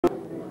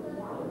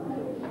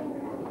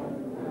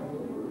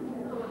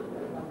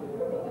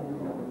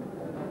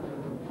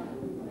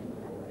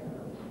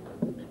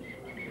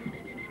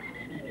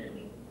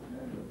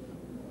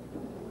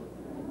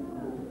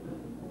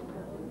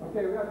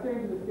Okay, we got to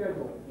change the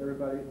schedule,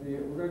 everybody.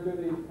 We're going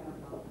to do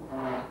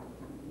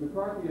the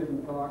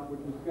McCarthyism talk,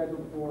 which was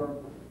scheduled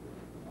for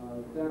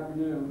this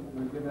afternoon. We're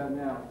going to give that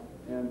now.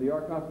 And the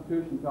Our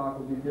Constitution talk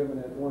will be given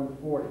at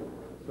 1:40.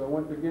 So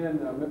once again,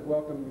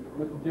 welcome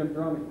Mr. Jim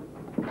Drummey.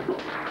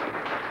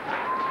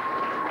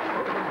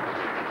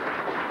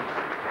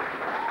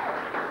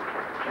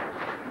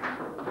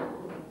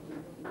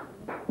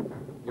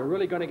 You're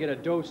really going to get a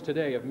dose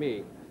today of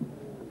me.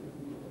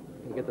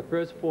 You get the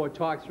first 4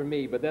 talks from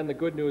me, but then the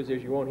good news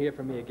is you won't hear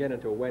from me again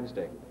until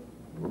Wednesday.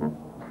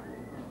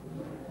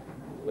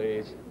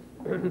 Please.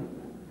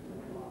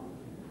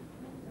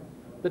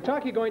 The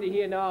talk you're going to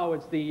hear now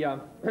is the...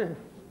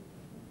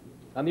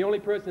 I'm the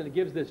only person that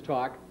gives this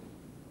talk,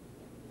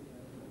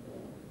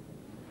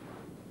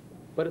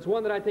 but it's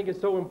one that I think is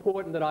so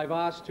important that I've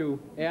asked to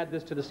add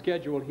this to the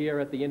schedule here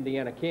at the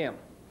Indiana camp.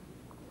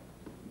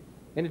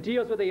 And it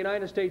deals with a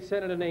United States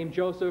Senator named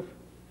Joseph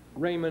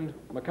Raymond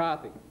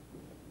McCarthy.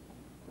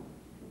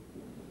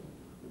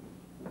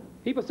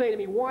 People say to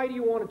me, why do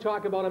you want to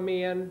talk about a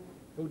man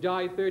who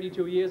died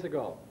 32 years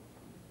ago?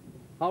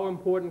 How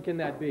important can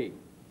that be?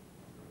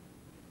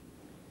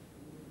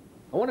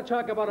 I want to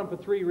talk about him for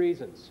 3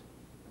 reasons.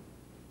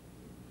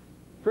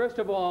 First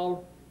of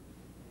all,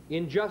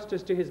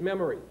 injustice to his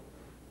memory.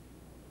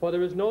 For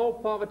there is no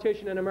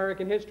politician in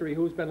American history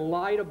who's been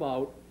lied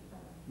about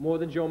more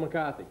than Joe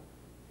McCarthy.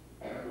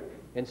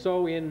 And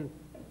so in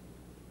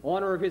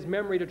honor of his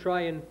memory, to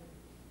try and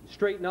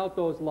straighten out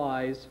those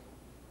lies,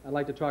 I'd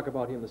like to talk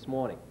about him this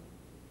morning.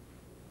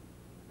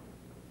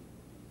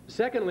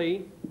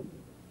 Secondly,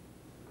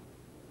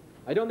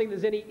 I don't think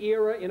there's any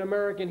era in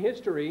American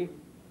history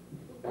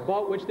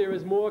about which there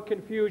is more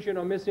confusion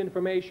or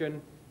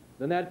misinformation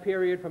than that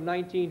period from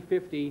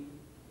 1950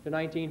 to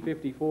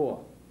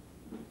 1954.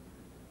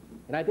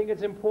 And I think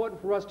it's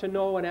important for us to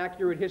know an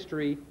accurate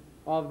history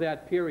of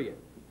that period.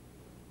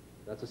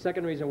 That's the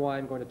second reason why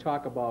I'm going to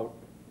talk about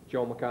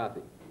Joe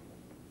McCarthy.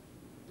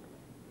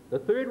 The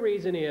third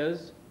reason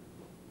is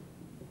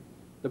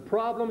the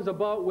problems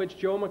about which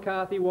Joe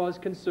McCarthy was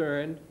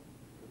concerned: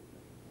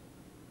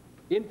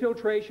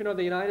 infiltration of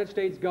the United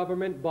States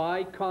government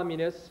by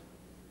communists,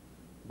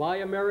 by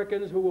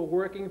Americans who were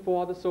working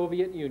for the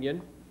Soviet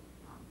Union,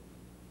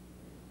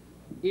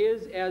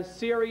 is as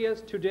serious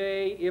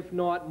today, if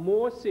not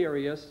more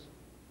serious,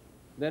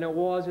 than it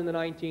was in the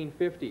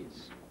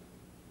 1950s.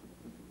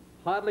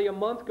 Hardly a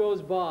month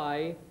goes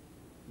by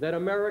that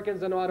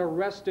Americans are not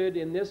arrested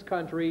in this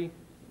country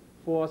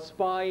for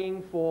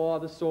spying for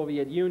the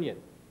Soviet Union,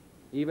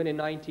 even in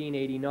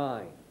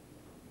 1989.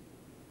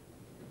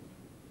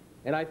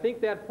 And I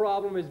think that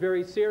problem is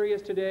very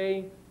serious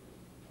today,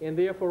 and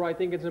therefore I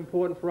think it's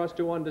important for us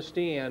to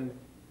understand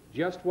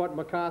just what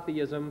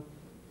McCarthyism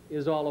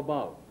is all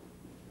about.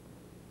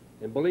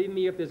 And believe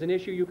me, if there's an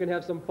issue you can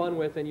have some fun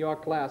with in your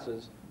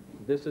classes,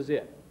 this is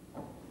it.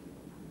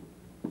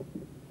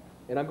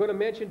 And I'm going to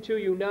mention to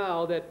you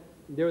now that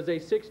there's a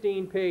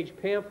 16-page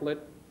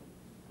pamphlet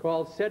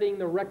called Setting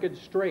the Record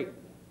Straight.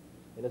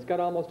 And it's got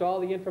almost all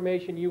the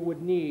information you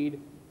would need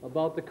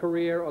about the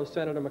career of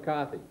Senator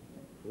McCarthy.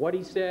 What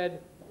he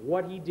said,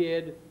 what he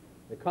did,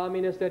 the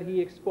communists that he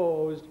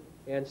exposed,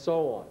 and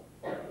so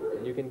on.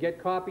 And you can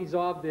get copies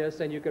of this,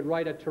 and you could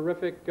write a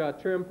terrific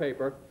term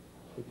paper.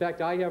 In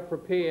fact, I have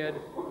prepared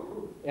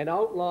an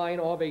outline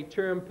of a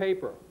term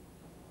paper.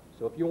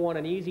 So if you want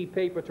an easy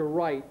paper to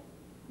write,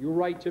 you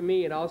write to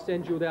me and I'll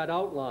send you that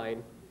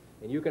outline,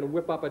 and you can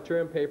whip up a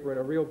term paper in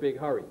a real big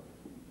hurry.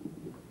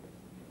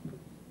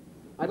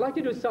 I'd like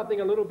to do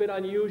something a little bit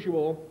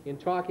unusual in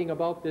talking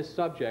about this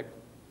subject,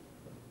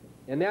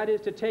 and that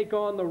is to take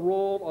on the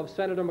role of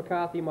Senator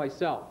McCarthy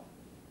myself.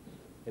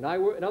 In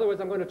other words,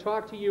 I'm going to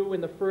talk to you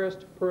in the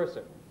first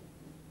person.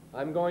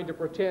 I'm going to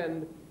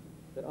pretend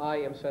that I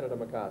am Senator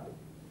McCarthy.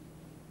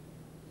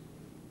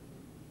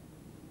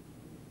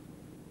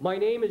 My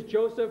name is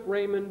Joseph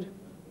Raymond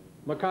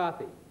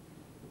McCarthy.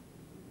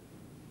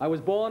 I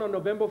was born on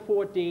November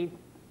 14th,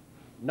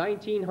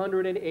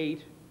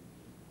 1908,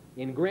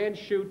 in Grand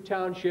Chute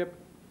Township,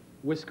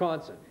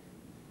 Wisconsin.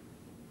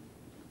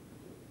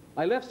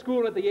 I left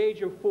school at the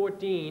age of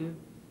 14,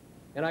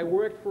 and I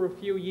worked for a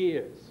few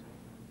years,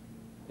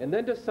 and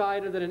then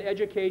decided that an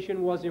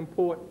education was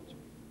important.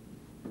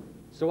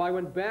 So I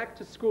went back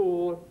to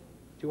school,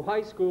 to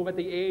high school, at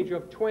the age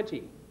of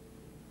 20,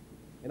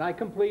 and I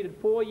completed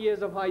 4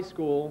 years of high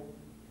school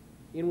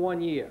in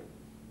 1 year.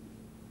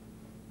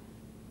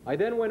 I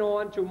then went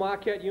on to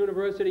Marquette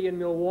University in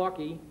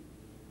Milwaukee,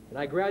 and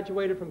I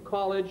graduated from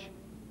college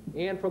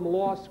and from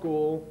law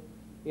school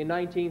in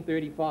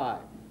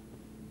 1935.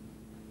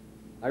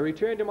 I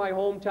returned to my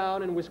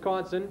hometown in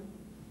Wisconsin,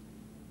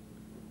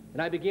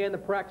 and I began the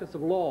practice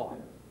of law.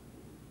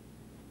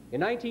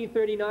 In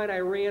 1939, I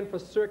ran for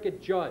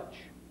circuit judge,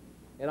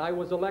 and I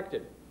was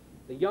elected,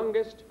 the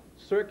youngest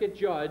circuit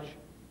judge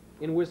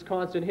in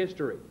Wisconsin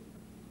history.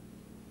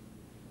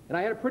 And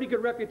I had a pretty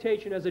good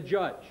reputation as a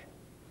judge.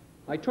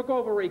 I took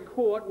over a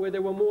court where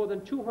there were more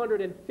than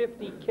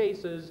 250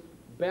 cases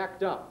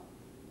backed up,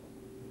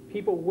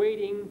 people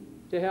waiting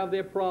to have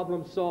their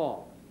problems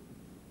solved.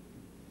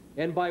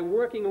 And by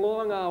working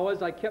long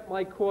hours, I kept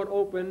my court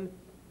open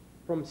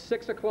from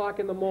 6 o'clock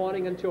in the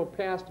morning until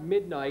past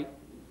midnight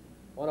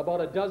on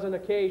about a dozen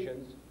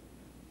occasions.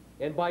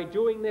 And by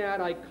doing that,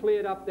 I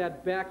cleared up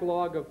that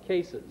backlog of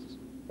cases.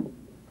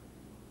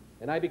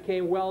 And I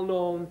became well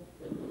known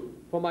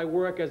for my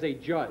work as a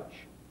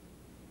judge.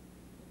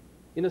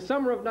 In the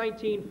summer of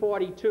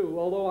 1942,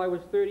 although I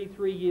was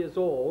 33 years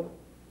old,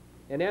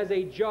 and as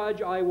a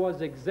judge I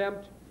was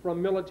exempt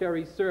from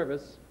military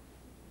service,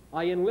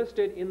 I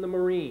enlisted in the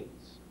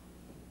Marines.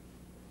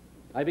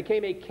 I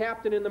became a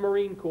captain in the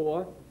Marine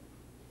Corps,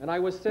 and I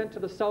was sent to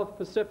the South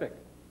Pacific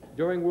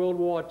during World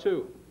War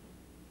II,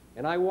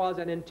 and I was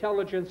an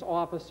intelligence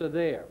officer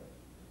there.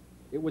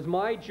 It was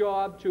my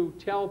job to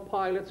tell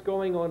pilots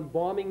going on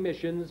bombing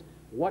missions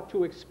what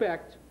to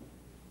expect,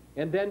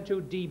 and then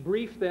to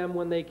debrief them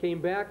when they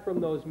came back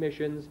from those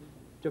missions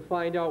to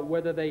find out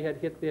whether they had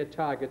hit their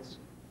targets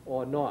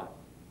or not.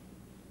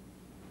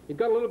 It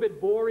got a little bit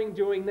boring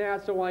doing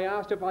that, so I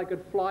asked if I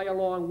could fly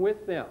along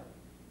with them.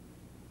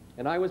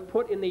 And I was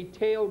put in the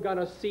tail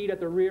gunner seat at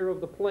the rear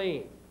of the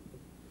plane.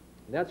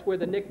 And that's where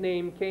the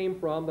nickname came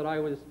from, that I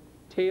was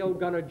Tail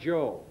Gunner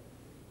Joe.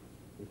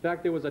 In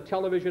fact, there was a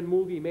television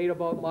movie made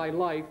about my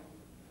life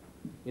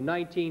in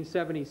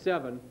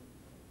 1977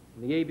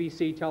 on the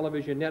ABC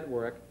television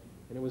network,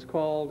 and it was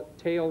called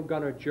Tail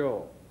Gunner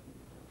Joe.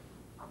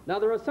 Now,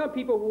 there are some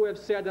people who have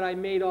said that I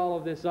made all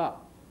of this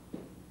up,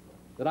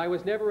 that I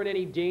was never in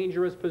any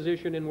dangerous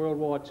position in World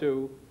War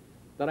II,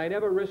 that I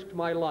never risked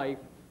my life,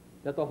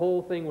 that the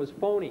whole thing was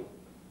phony.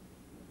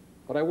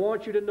 But I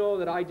want you to know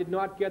that I did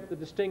not get the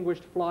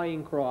Distinguished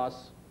Flying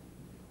Cross,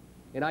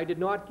 and I did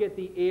not get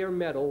the Air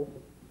Medal,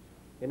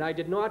 and I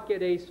did not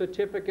get a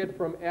certificate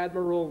from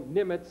Admiral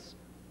Nimitz,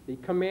 the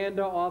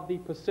commander of the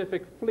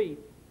Pacific Fleet,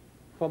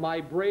 for my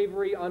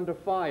bravery under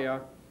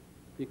fire,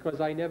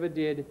 because I never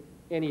did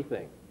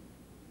anything.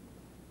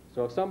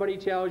 So if somebody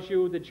tells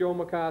you that Joe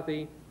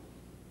McCarthy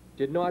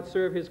did not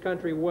serve his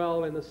country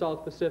well in the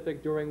South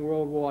Pacific during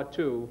World War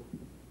II,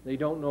 they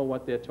don't know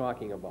what they're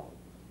talking about.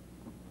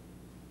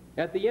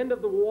 At the end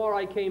of the war,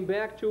 I came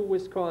back to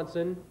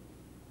Wisconsin,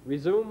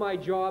 resumed my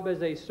job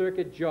as a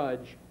circuit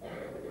judge,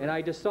 and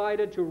I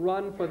decided to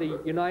run for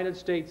the United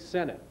States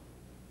Senate.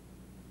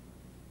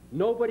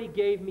 Nobody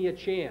gave me a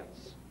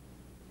chance.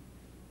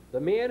 The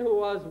man who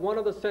was one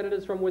of the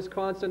senators from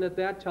Wisconsin at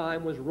that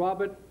time was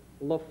Robert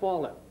La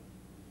Follette.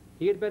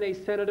 He had been a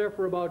senator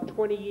for about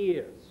 20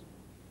 years.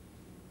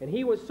 And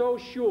he was so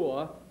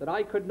sure that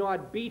I could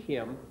not beat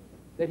him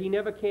that he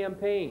never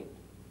campaigned.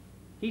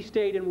 He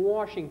stayed in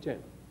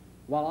Washington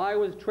while I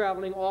was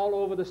traveling all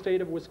over the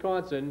state of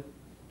Wisconsin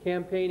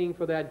campaigning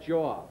for that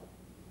job.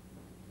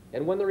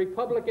 And when the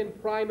Republican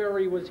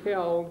primary was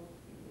held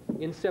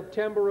in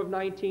September of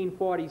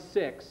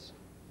 1946,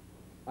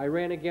 I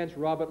ran against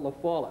Robert La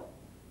Follette.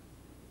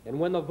 And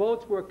when the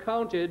votes were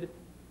counted,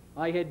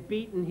 I had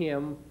beaten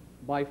him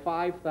by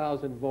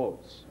 5,000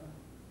 votes.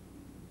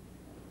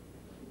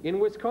 In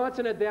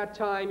Wisconsin at that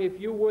time, if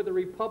you were the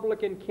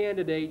Republican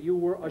candidate, you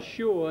were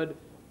assured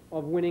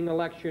of winning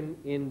election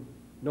in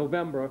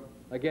November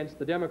against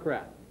the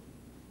Democrat.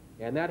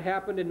 And that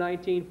happened in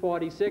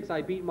 1946.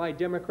 I beat my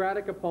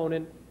Democratic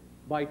opponent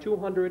by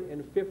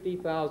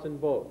 250,000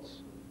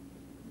 votes.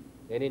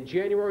 And in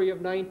January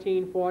of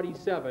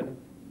 1947,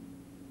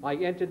 I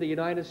entered the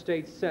United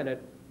States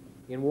Senate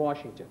in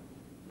Washington.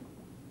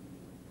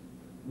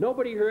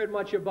 Nobody heard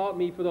much about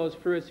me for those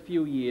first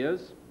few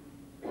years.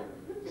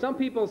 Some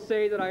people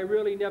say that I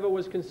really never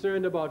was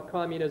concerned about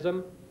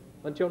communism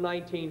until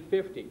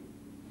 1950.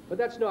 But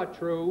that's not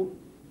true.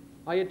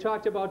 I had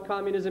talked about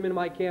communism in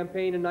my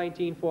campaign in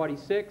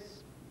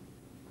 1946.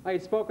 I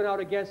had spoken out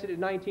against it in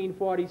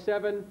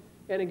 1947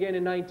 and again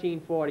in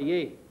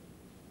 1948.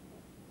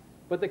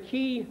 But the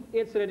key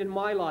incident in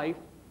my life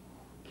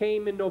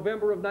came in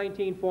November of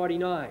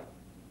 1949.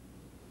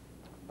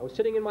 I was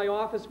sitting in my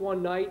office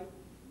one night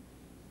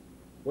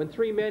when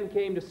three men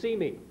came to see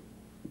me.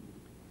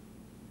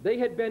 They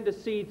had been to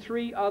see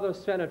three other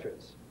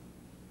senators.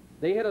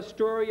 They had a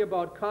story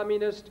about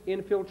communist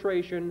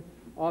infiltration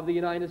of the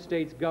United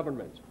States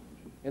government,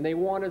 and they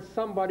wanted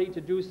somebody to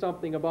do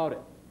something about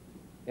it.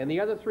 And the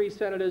other three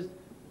senators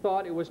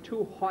thought it was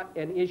too hot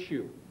an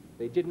issue.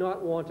 They did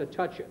not want to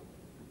touch it.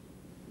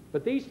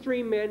 But these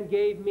three men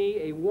gave me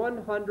a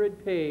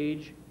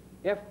 100-page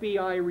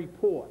FBI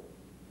report.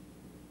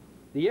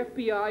 The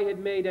FBI had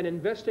made an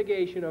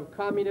investigation of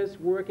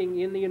communists working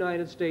in the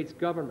United States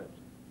government.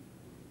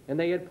 And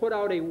they had put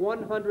out a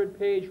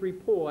 100-page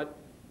report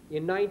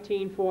in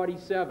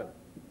 1947.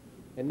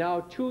 And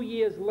now, 2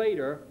 years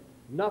later,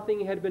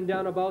 nothing had been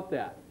done about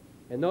that.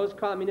 And those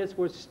communists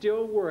were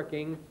still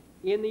working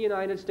in the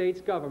United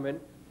States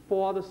government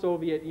for the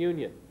Soviet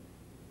Union.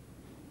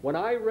 When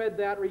I read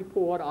that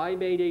report, I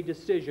made a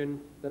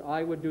decision that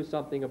I would do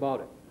something about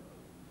it.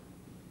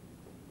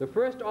 The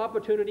first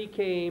opportunity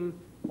came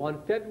on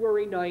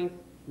February 9th,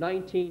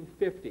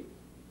 1950.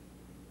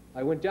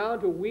 I went down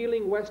to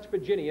Wheeling, West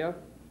Virginia,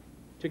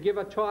 to give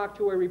a talk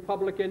to a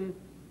Republican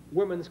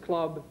women's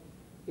club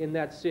in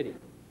that city.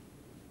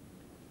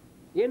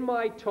 In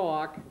my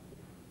talk,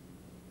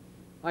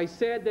 I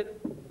said that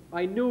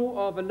I knew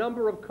of a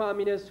number of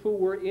communists who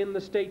were in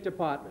the State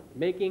Department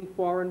making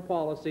foreign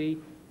policy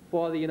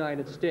for the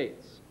United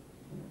States.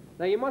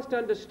 Now, you must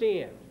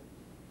understand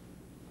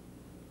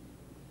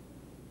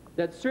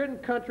that certain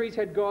countries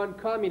had gone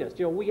communist.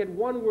 You know, we had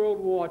won World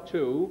War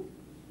II,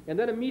 and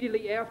then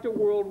immediately after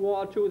World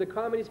War II, the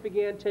communists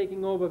began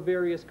taking over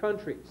various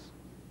countries.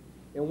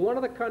 And one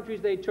of the countries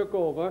they took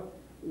over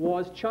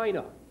was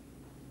China.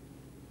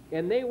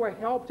 And they were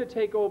helped to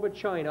take over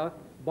China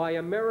by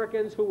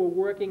Americans who were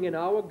working in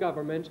our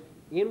government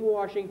in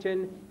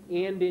Washington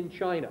and in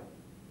China.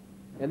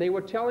 And they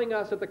were telling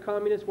us that the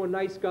communists were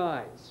nice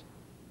guys,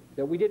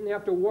 that we didn't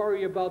have to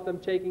worry about them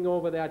taking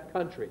over that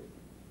country.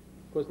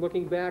 Of course,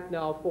 looking back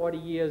now 40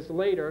 years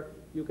later,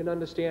 you can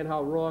understand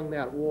how wrong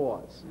that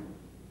was.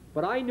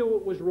 But I knew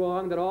it was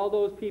wrong that all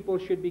those people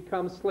should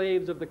become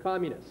slaves of the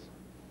communists.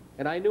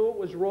 And I knew it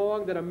was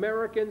wrong that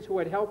Americans who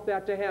had helped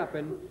that to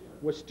happen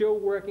were still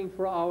working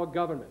for our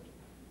government.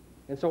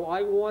 And so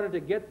I wanted to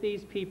get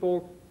these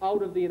people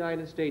out of the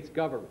United States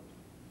government.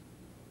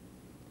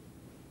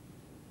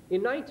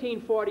 In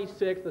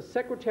 1946, the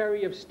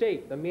Secretary of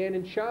State, the man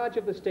in charge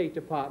of the State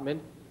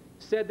Department,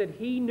 said that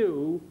he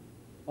knew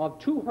of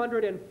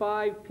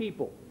 205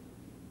 people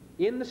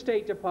in the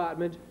State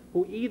Department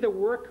who either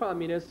were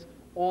communists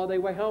or they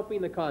were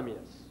helping the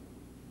communists.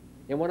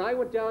 And when I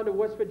went down to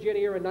West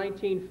Virginia in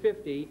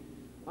 1950,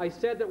 I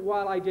said that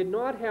while I did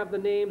not have the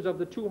names of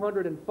the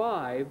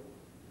 205,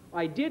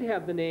 I did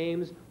have the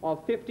names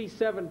of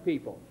 57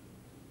 people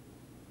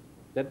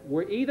that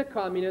were either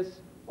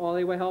communists or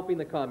they were helping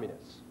the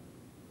communists.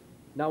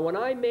 Now, when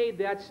I made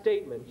that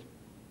statement,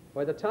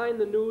 by the time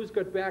the news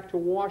got back to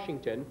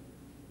Washington,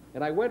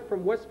 and I went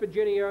from West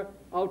Virginia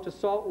out to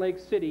Salt Lake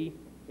City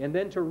and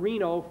then to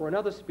Reno for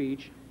another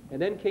speech,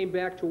 and then came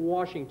back to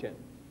Washington.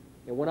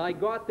 And when I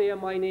got there,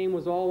 my name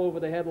was all over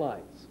the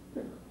headlines.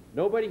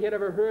 Nobody had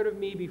ever heard of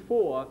me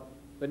before,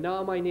 but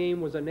now my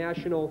name was a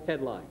national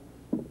headline,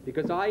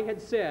 because I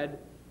had said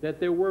that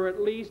there were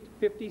at least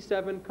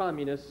 57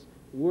 communists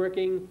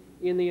working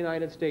in the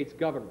United States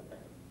government.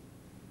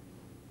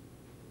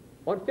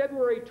 On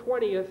February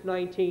 20th,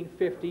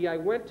 1950, I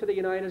went to the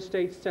United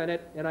States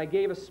Senate and I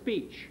gave a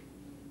speech.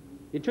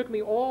 It took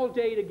me all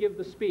day to give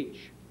the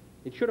speech.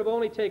 It should have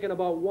only taken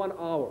about 1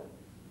 hour.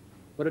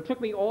 But it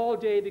took me all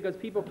day because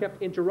people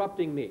kept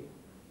interrupting me.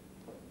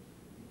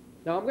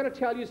 Now, I'm going to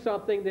tell you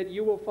something that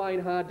you will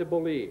find hard to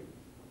believe,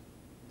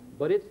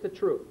 but it's the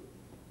truth.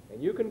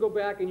 And you can go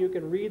back and you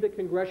can read the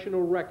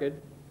congressional record,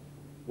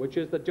 which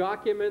is the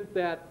document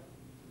that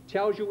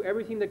tells you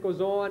everything that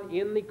goes on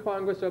in the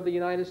Congress of the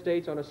United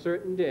States on a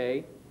certain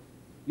day.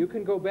 You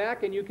can go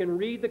back and you can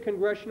read the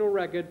congressional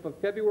record for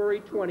February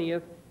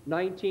 20th,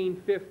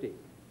 1950.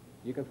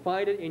 You can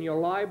find it in your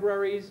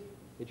libraries.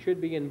 It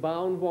should be in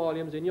bound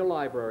volumes in your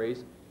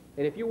libraries.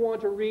 And if you want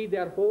to read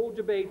that whole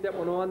debate that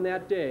went on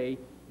that day,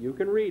 you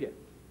can read it.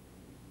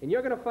 And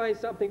you're going to find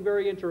something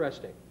very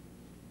interesting.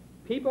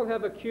 People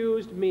have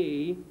accused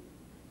me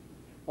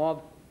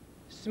of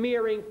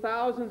smearing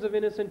thousands of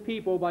innocent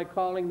people by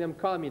calling them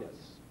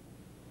communists.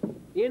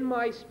 In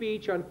my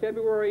speech on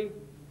February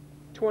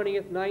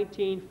 20th,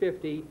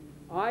 1950,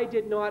 I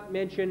did not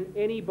mention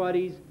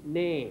anybody's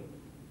name.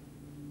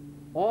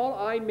 All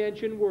I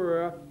mentioned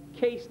were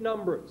case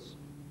numbers.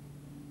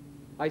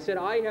 I said,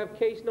 I have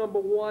case number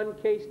 1,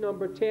 case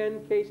number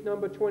 10, case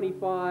number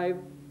 25.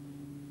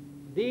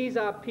 These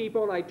are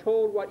people, and I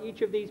told what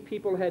each of these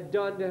people had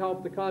done to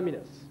help the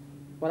communists.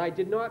 But I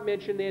did not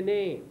mention their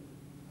name.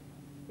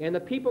 And the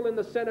people in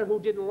the Senate who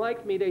didn't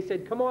like me, they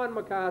said, come on,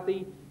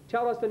 McCarthy,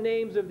 tell us the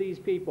names of these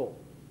people.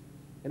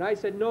 And I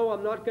said, no,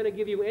 I'm not going to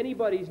give you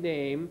anybody's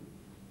name,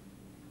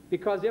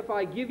 because if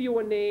I give you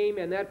a name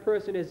and that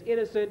person is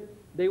innocent,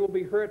 they will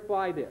be hurt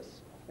by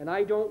this. And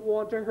I don't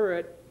want to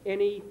hurt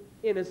any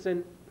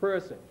innocent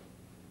person.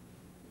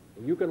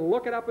 And you can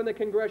look it up in the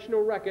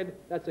congressional record.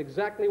 That's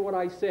exactly what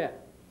I said.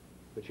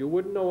 But you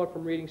wouldn't know it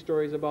from reading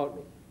stories about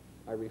me.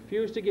 I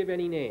refuse to give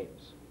any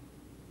names.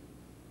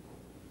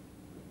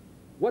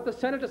 What the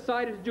Senate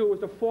decided to do was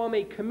to form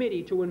a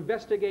committee to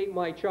investigate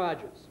my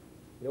charges.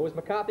 You know, was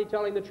McCarthy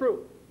telling the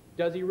truth?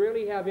 Does he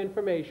really have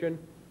information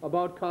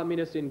about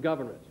communists in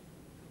government?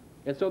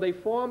 And so they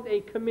formed a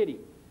committee.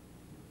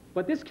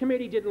 But this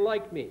committee didn't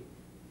like me.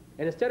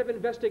 And instead of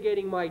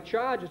investigating my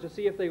charges to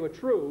see if they were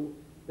true,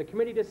 the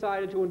committee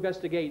decided to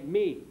investigate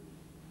me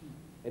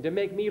and to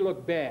make me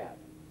look bad.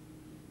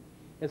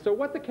 And so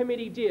what the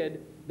committee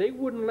did, they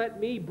wouldn't let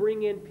me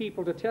bring in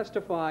people to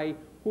testify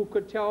who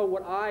could tell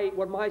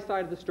what my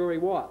side of the story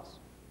was.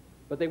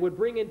 But they would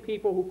bring in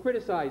people who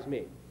criticized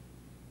me.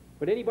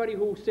 But anybody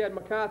who said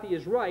McCarthy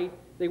is right,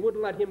 they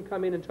wouldn't let him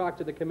come in and talk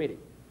to the committee.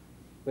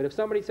 But if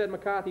somebody said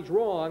McCarthy's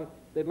wrong,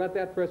 they'd let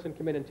that person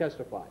come in and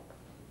testify.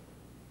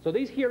 So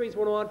these hearings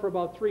went on for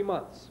about 3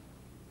 months.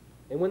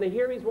 And when the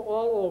hearings were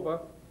all over,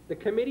 the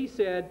committee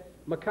said,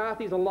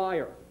 McCarthy's a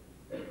liar.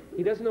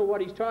 He doesn't know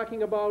what he's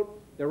talking about.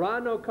 There are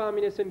no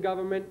communists in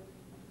government.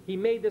 He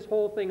made this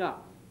whole thing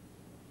up.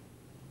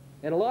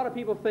 And a lot of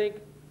people think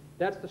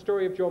That's the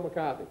story of Joe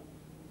McCarthy.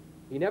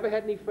 He never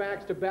had any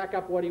facts to back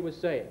up what he was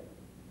saying.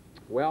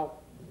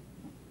 Well,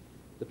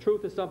 the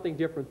truth is something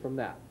different from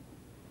that.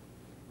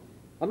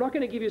 I'm not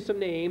going to give you some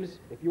names.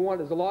 If you want,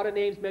 there's a lot of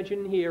names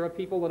mentioned in here of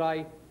people that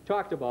I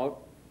talked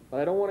about, but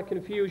I don't want to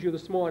confuse you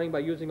this morning by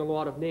using a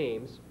lot of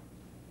names.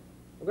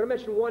 I'm going to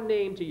mention one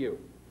name to you.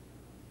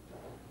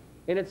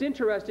 And it's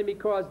interesting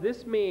because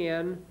this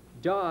man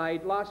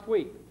died last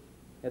week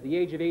at the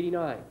age of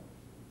 89.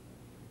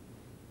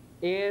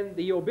 And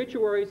the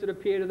obituaries that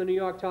appeared in the New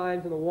York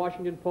Times and the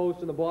Washington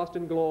Post and the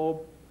Boston Globe,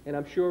 and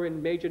I'm sure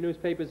in major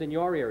newspapers in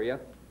your area,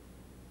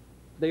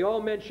 they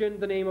all mentioned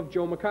the name of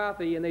Joe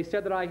McCarthy, and they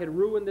said that I had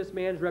ruined this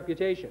man's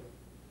reputation.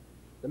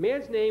 The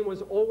man's name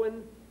was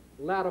Owen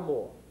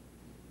Lattimore.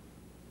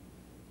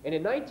 And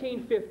in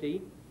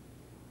 1950,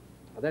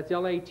 that's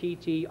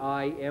L-A-T-T-I-M-O-R-E.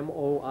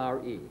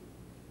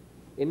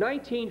 In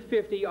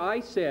 1950, I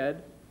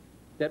said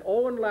that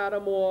Owen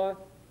Lattimore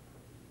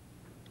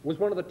was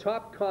one of the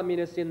top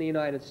communists in the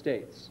United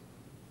States.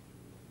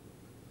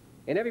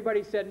 And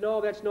everybody said,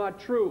 no, that's not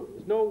true.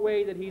 There's no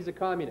way that he's a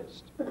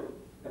communist.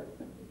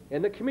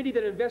 And the committee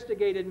that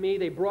investigated me,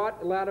 they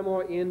brought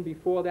Lattimore in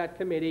before that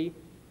committee,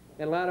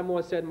 and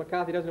Lattimore said,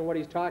 McCarthy doesn't know what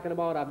he's talking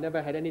about. I've never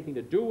had anything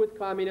to do with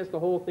communists. The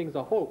whole thing's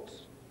a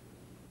hoax.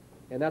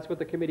 And that's what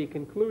the committee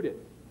concluded.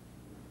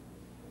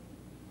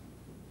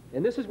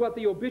 And this is what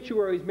the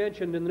obituaries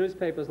mentioned in the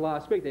newspapers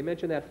last week. They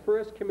mentioned that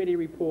first committee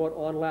report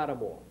on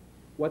Lattimore.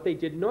 What they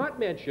did not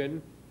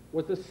mention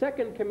was the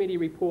second committee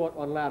report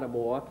on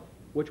Lattimore,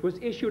 which was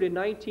issued in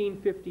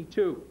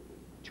 1952,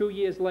 2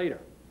 years later.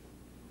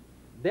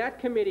 That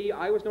committee,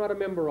 I was not a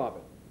member of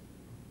it,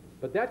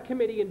 but that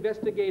committee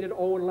investigated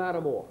Owen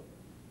Lattimore.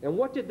 And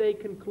what did they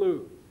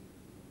conclude?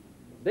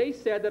 They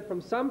said that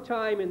from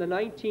sometime in the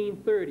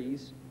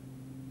 1930s,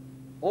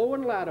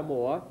 Owen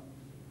Lattimore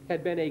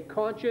had been a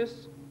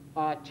conscious,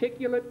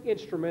 articulate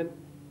instrument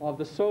of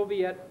the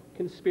Soviet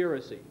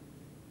conspiracy.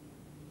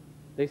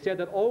 They said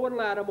that Owen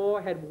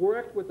Lattimore had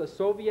worked with the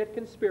Soviet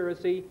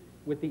conspiracy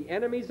with the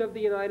enemies of the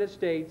United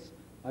States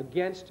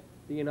against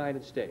the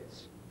United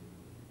States.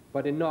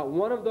 But in not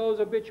one of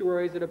those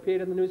obituaries that appeared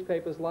in the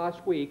newspapers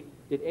last week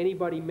did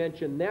anybody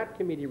mention that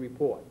committee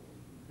report.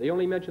 They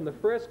only mentioned the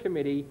first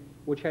committee,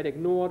 which had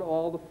ignored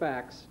all the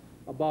facts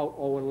about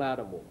Owen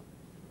Lattimore.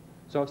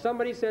 So if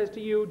somebody says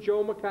to you,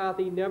 Joe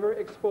McCarthy never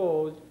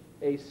exposed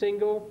a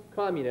single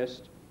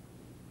communist,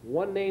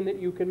 one name that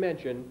you can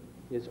mention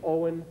is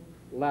Owen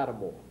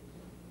Lattimore.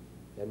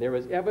 And there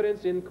is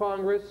evidence in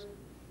Congress.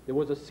 There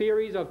was a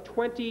series of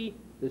 20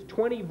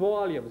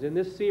 volumes in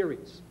this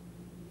series.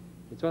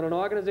 It's on an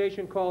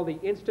organization called the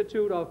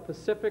Institute of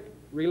Pacific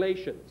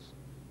Relations.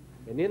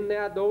 And in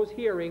those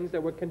hearings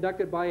that were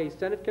conducted by a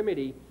Senate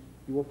committee,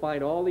 you will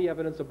find all the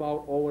evidence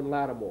about Owen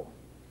Lattimore.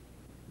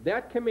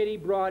 That committee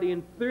brought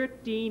in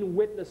 13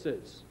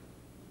 witnesses,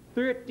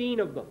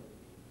 13 of them.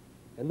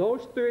 And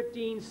those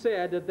 13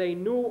 said that they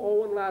knew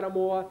Owen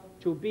Lattimore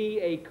to be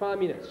a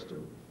communist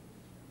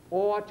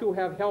or to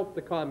have helped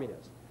the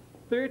communists.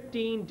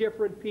 13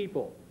 different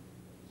people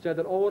said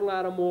that Owen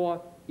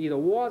Lattimore either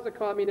was a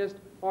communist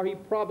or he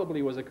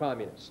probably was a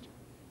communist.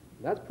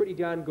 And that's pretty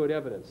darn good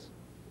evidence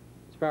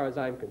as far as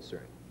I'm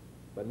concerned.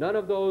 But none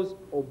of those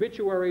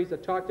obituaries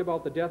that talked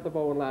about the death of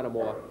Owen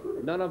Lattimore,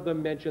 none of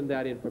them mentioned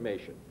that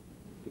information.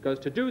 Because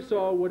to do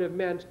so would have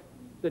meant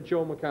that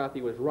Joe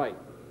McCarthy was right.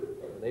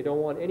 And they don't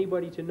want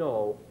anybody to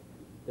know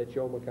that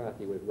Joe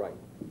McCarthy was right.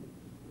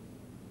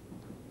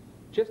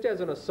 Just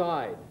as an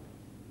aside,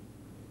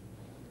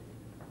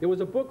 there was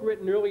a book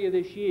written earlier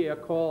this year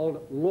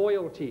called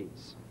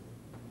Loyalties.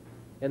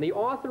 And the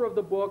author of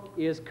the book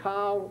is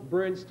Carl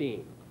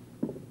Bernstein.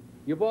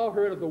 You've all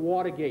heard of the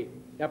Watergate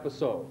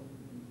episode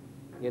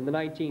in the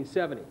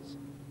 1970s.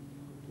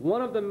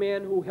 One of the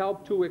men who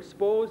helped to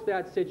expose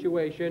that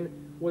situation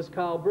was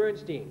Carl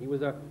Bernstein. He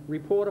was a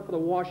reporter for the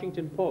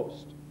Washington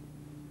Post.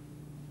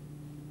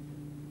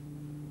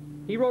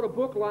 He wrote a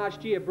book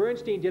last year,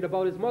 Bernstein did,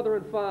 about his mother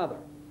and father.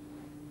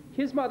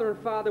 His mother and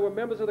father were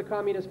members of the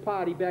Communist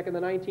Party back in the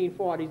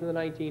 1940s and the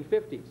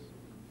 1950s.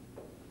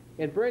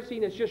 And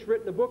Bernstein has just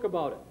written a book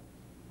about it.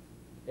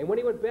 And when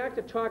he went back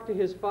to talk to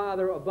his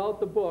father about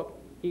the book,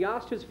 he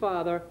asked his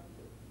father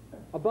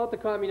about the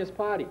Communist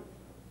Party.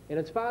 And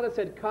his father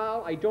said,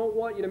 Carl, I don't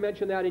want you to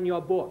mention that in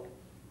your book.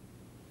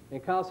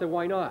 And Carl said,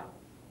 why not?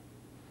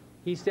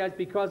 He says,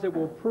 because it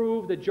will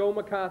prove that Joe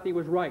McCarthy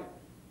was right.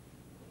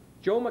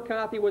 Joe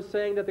McCarthy was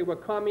saying that there were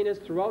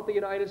communists throughout the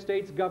United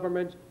States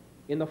government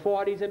in the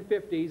 40s and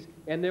 50s,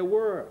 and there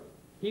were.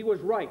 He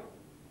was right.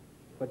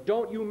 But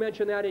don't you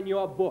mention that in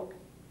your book.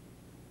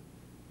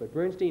 But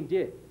Bernstein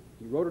did.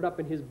 He wrote it up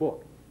in his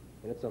book.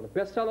 And it's on the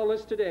bestseller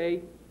list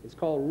today. It's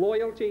called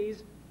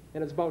Loyalties,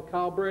 and it's about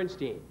Carl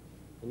Bernstein.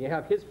 And you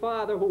have his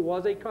father, who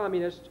was a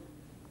communist,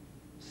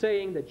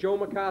 saying that Joe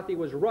McCarthy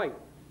was right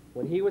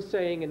when he was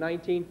saying in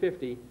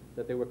 1950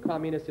 that there were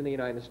communists in the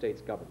United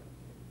States government.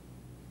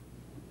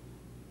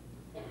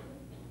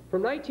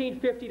 From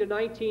 1950 to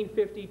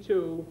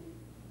 1952,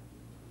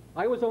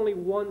 I was only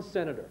one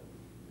senator,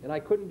 and I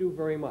couldn't do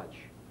very much.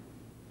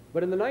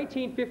 But in the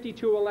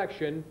 1952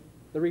 election,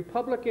 the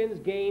Republicans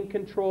gained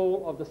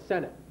control of the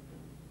Senate.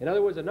 In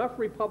other words, enough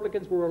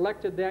Republicans were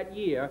elected that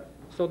year,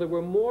 so there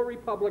were more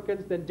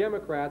Republicans than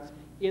Democrats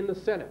in the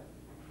Senate.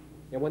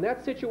 And when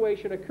that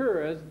situation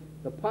occurs,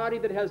 the party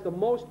that has the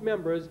most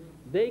members,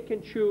 they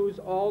can choose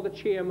all the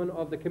chairmen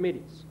of the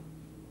committees.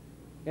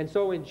 And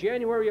so in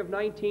January of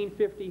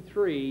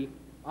 1953,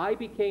 I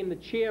became the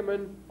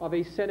chairman of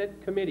a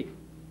Senate committee,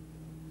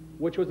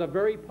 which was a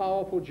very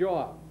powerful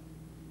job.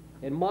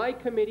 And my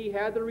committee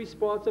had the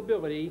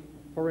responsibility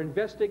for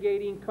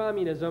investigating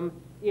communism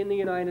in the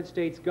United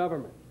States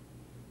government.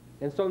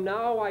 And so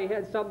now I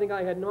had something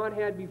I had not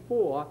had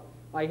before.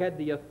 I had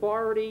the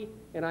authority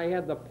and I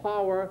had the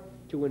power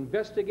to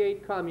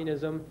investigate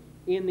communism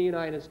in the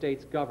United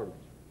States government.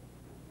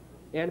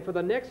 And for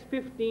the next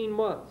 15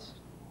 months,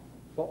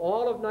 for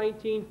all of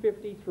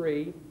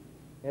 1953,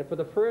 and for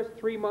the first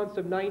 3 months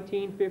of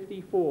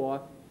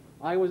 1954,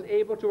 I was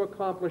able to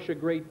accomplish a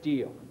great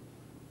deal.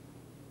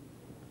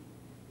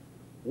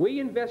 We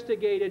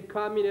investigated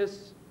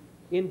communists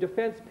in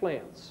defense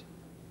plants.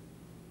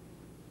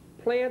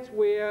 Plants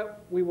where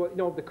we were,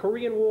 the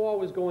Korean War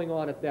was going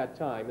on at that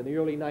time in the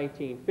early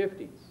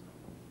 1950s.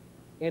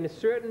 And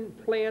certain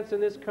plants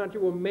in this country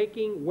were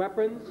making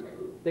weapons.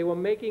 They were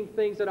making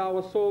things that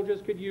our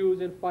soldiers could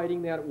use in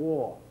fighting that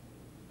war.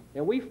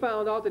 And we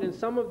found out that in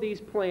some of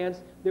these plants,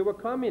 there were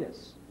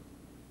communists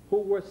who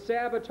were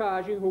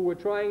sabotaging, who were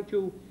trying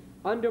to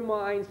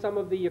undermine some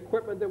of the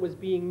equipment that was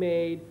being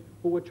made,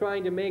 who were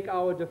trying to make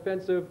our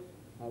defensive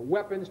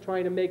weapons,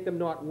 trying to make them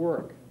not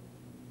work.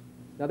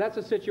 Now that's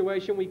a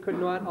situation we could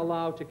not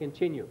allow to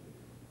continue.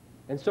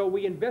 And so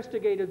we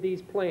investigated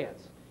these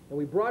plants, and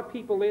we brought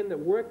people in that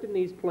worked in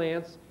these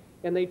plants,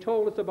 and they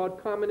told us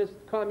about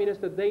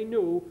communists that they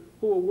knew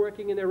who were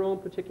working in their own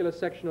particular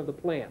section of the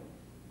plant.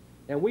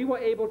 And we were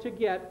able to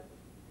get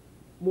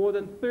more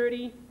than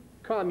 30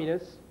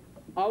 communists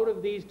out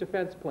of these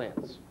defense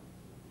plants.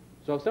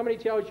 So if somebody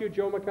tells you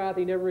Joe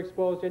McCarthy never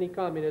exposed any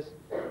communists,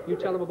 you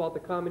tell them about the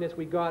communists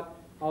we got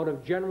out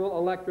of General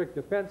Electric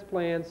defense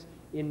plants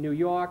in New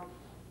York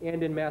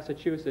and in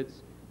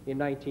Massachusetts in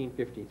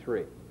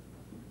 1953.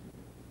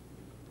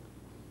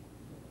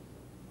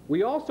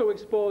 We also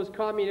exposed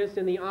communists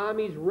in the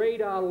Army's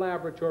radar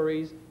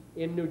laboratories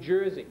in New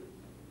Jersey.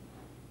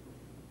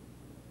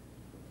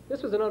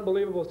 This was an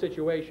unbelievable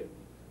situation.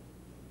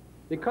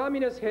 The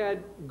communists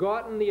had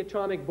gotten the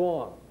atomic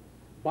bomb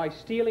by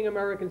stealing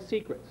American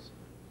secrets.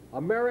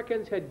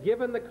 Americans had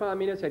given the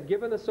communists, had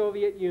given the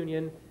Soviet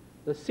Union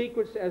the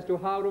secrets as to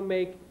how to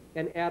make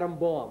an atom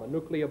bomb, a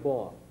nuclear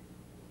bomb.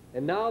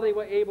 And now they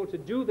were able to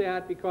do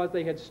that because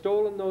they had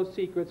stolen those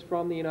secrets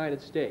from the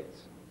United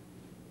States.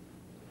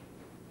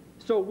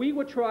 So we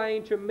were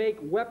trying to make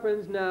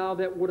weapons now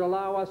that would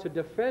allow us to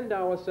defend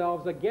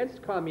ourselves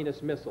against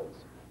communist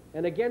missiles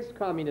and against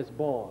communist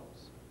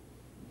bombs.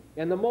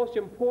 And the most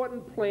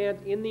important plant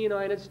in the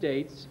United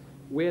States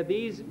where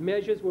these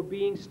measures were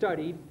being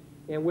studied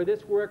and where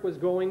this work was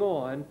going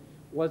on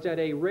was at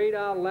a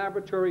radar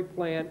laboratory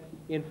plant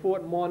in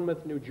Fort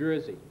Monmouth, New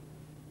Jersey.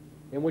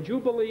 And would you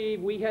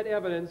believe we had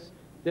evidence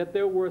that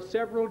there were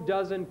several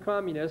dozen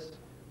communists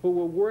who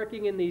were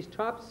working in these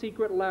top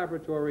secret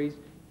laboratories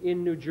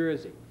in New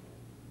Jersey.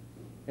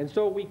 And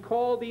so we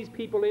called these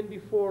people in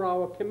before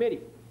our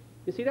committee.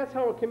 You see, that's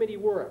how a committee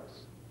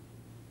works.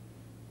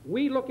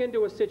 We look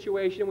into a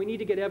situation, we need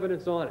to get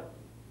evidence on it.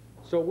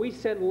 So we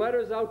send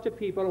letters out to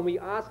people and we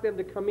ask them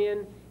to come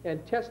in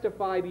and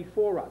testify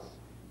before us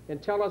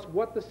and tell us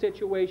what the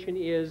situation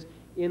is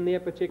in their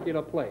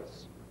particular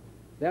place.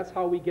 That's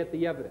how we get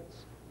the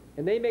evidence.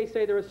 And they may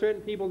say there are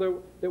certain people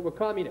that were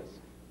communists.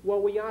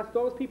 Well, we ask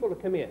those people to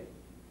come in.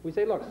 We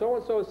say, look,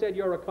 so-and-so said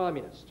you're a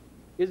communist.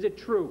 Is it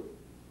true?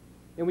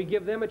 And we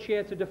give them a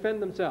chance to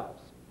defend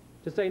themselves,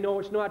 to say, no,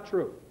 it's not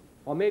true.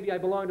 Or maybe I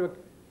belonged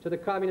to the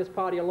Communist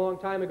Party a long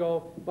time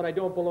ago, but I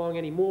don't belong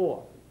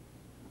anymore.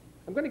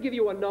 I'm going to give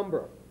you a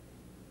number.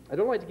 I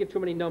don't like to give too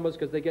many numbers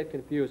because they get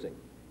confusing.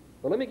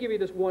 But let me give you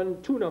this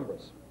two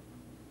numbers.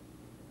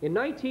 In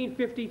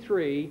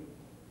 1953,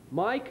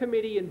 my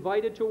committee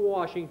invited to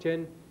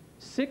Washington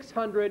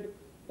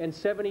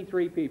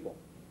 673 people.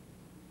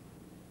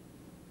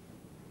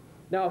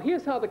 Now,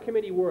 here's how the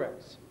committee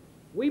works.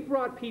 We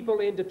brought people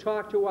in to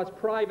talk to us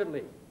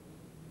privately,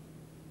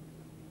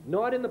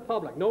 not in the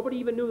public. Nobody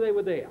even knew they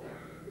were there.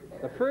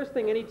 The first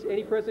thing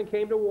any person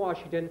came to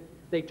Washington,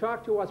 they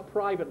talked to us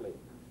privately.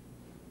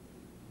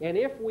 And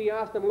if we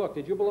asked them, look,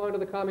 did you belong to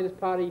the Communist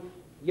Party?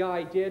 Yeah,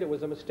 I did. It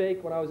was a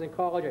mistake when I was in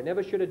college. I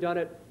never should have done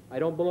it. I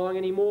don't belong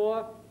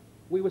anymore.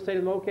 We would say to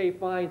them, okay,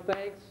 fine,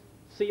 thanks.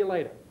 See you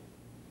later.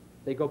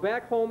 They go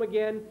back home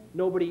again.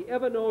 Nobody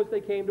ever knows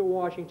they came to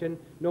Washington.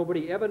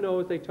 Nobody ever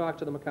knows they talked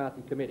to the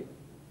McCarthy Committee.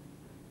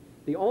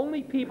 The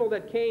only people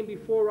that came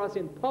before us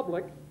in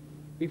public,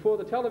 before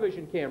the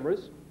television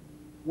cameras,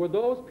 were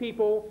those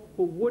people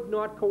who would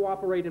not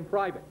cooperate in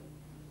private,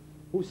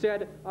 who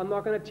said, I'm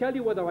not going to tell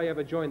you whether I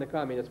ever joined the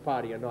Communist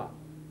Party or not.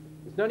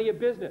 It's none of your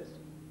business.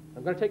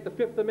 I'm going to take the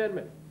Fifth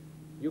Amendment.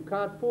 You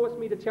can't force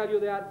me to tell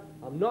you that.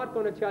 I'm not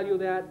going to tell you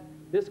that.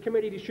 This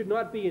committee should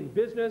not be in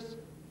business.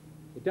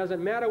 It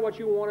doesn't matter what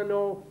you want to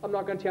know. I'm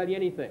not going to tell you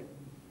anything.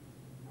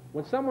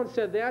 When someone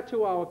said that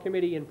to our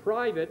committee in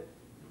private,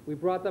 we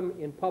brought them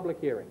in public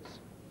hearings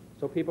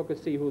so people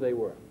could see who they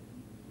were.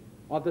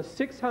 Of the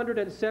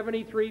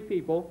 673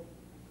 people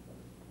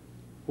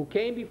who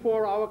came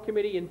before our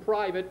committee in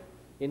private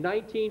in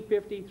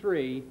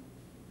 1953,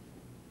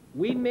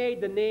 we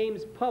made the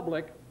names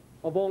public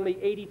of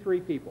only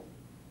 83 people.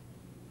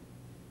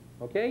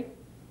 Okay?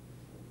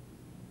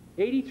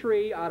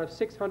 83 out of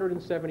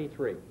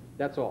 673.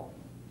 That's all.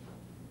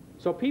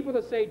 So people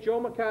that say Joe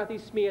McCarthy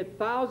smeared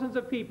thousands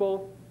of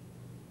people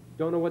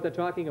don't know what they're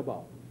talking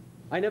about.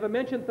 I never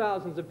mentioned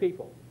thousands of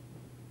people.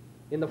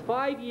 In the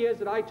 5 years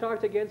that I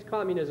talked against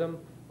communism,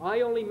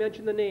 I only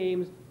mentioned the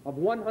names of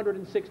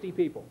 160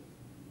 people.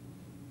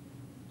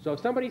 So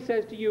if somebody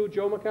says to you,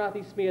 Joe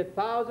McCarthy smeared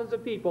thousands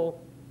of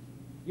people,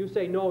 you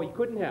say, no, he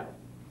couldn't have.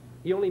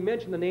 He only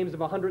mentioned the names of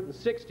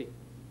 160.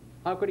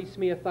 How could he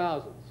smear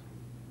thousands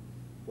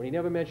when he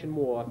never mentioned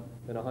more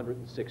than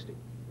 160?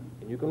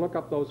 And you can look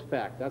up those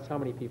facts. That's how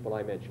many people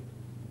I mentioned.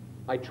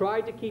 I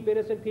tried to keep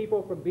innocent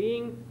people from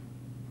being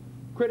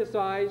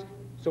criticized,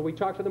 so we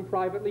talked to them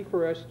privately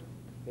first,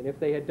 and if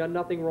they had done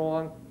nothing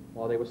wrong,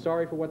 or they were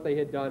sorry for what they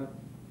had done,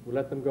 we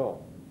let them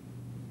go.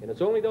 And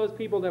it's only those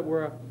people that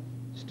were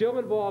still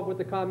involved with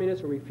the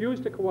communists who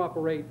refused to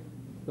cooperate,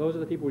 those are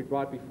the people we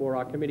brought before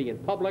our committee in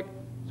public,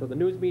 so the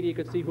news media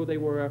could see who they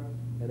were,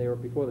 and they were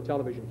before the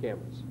television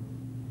cameras.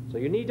 So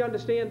you need to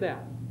understand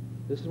that.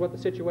 This is what the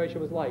situation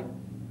was like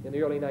in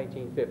the early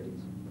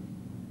 1950s.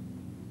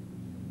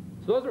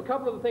 So those are a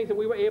couple of the things that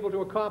we were able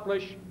to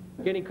accomplish,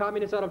 getting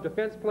communists out of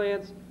defense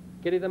plants,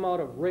 getting them out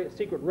of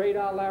secret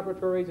radar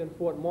laboratories in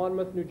Fort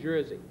Monmouth, New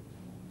Jersey.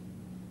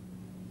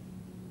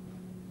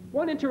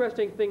 One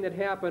interesting thing that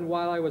happened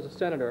while I was a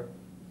senator,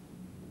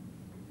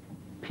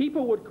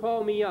 people would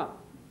call me up.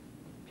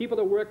 People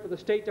that worked for the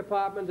State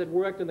Department, that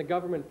worked in the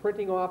government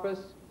printing office.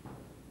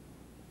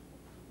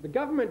 The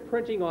government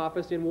printing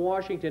office in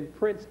Washington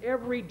prints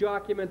every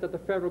document that the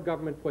federal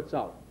government puts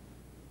out,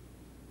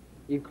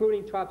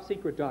 including top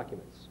secret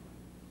documents.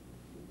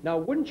 Now,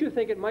 wouldn't you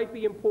think it might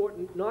be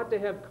important not to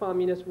have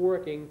communists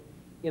working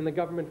in the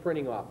government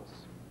printing office?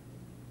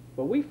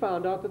 But we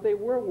found out that they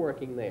were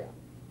working there.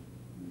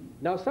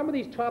 Now, some of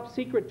these top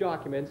secret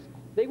documents,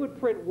 they would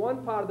print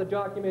one part of the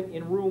document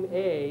in room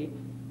A,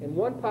 and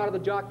one part of the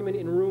document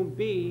in room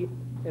B,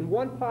 and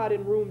one part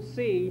in room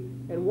C,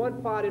 and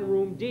one part in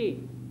room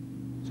D,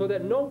 so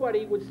that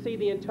nobody would see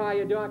the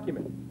entire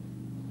document.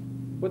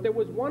 But there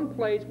was one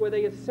place where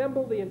they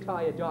assembled the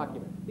entire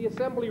document, the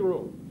assembly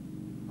room.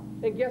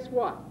 And guess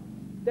what?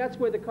 That's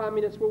where the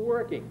communists were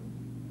working.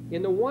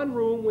 In the one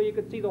room where you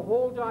could see the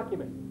whole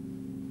document.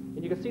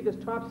 And you could see this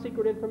top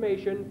secret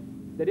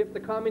information that if the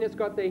communists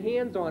got their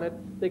hands on it,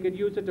 they could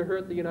use it to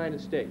hurt the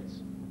United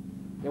States.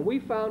 And we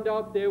found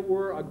out there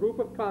were a group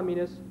of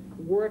communists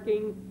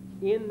working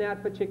in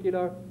that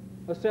particular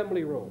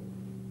assembly room.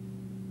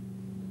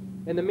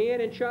 And the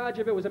man in charge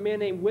of it was a man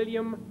named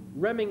William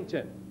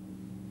Remington.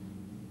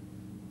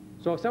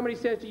 So if somebody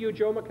says to you,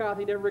 Joe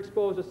McCarthy never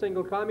exposed a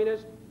single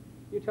communist,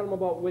 you tell them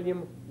about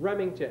William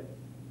Remington.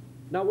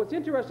 Now, what's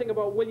interesting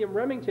about William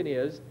Remington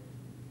is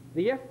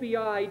the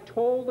FBI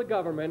told the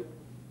government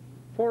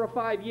 4 or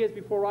 5 years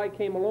before I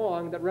came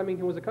along that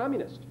Remington was a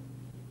communist.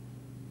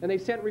 And they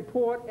sent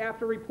report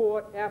after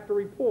report after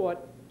report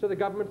to the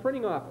government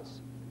printing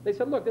office. They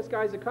said, look, this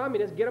guy's a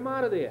communist, get him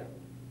out of there.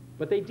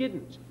 But they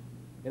didn't.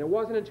 And it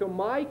wasn't until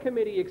my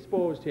committee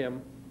exposed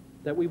him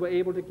that we were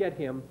able to get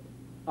him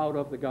out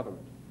of the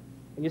government.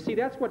 And you see,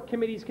 that's what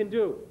committees can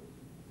do.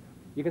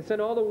 You can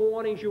send all the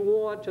warnings you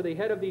want to the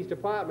head of these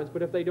departments,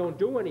 but if they don't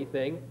do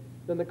anything,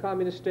 then the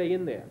communists stay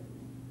in there.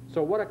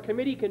 So what a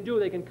committee can do,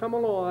 they can come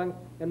along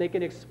and they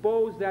can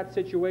expose that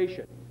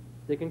situation.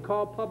 They can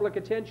call public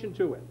attention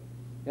to it.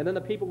 And then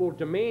the people will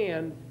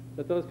demand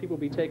that those people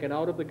be taken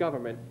out of the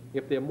government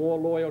if they're more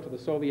loyal to the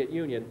Soviet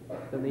Union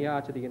than they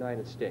are to the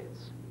United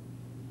States.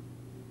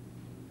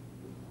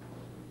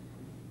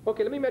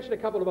 Okay, let me mention a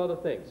couple of other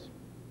things.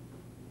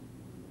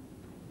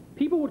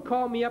 People would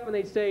call me up and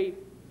they'd say,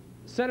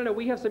 Senator,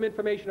 we have some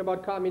information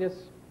about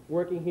communists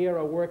working here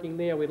or working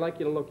there. We'd like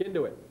you to look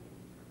into it.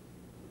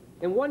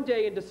 And one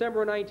day in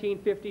December of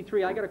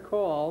 1953, I got a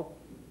call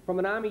from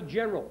an Army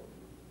general.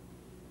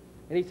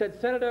 And he said,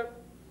 Senator,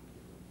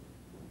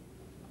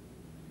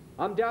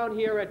 I'm down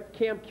here at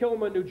Camp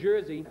Kilmer, New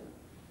Jersey,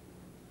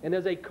 and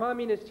there's a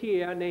communist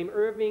here named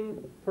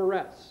Irving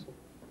Perez.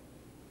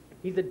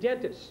 He's a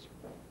dentist.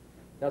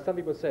 Now some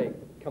people say,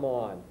 come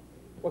on,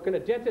 what can a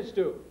dentist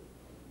do?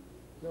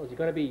 No, is he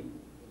going to be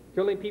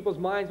filling people's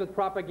minds with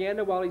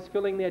propaganda while he's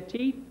filling their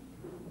teeth?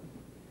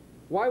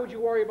 Why would you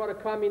worry about a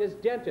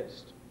communist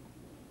dentist?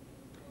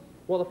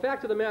 Well, the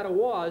fact of the matter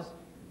was,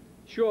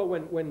 sure,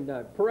 when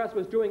Perez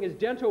was doing his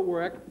dental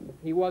work,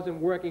 he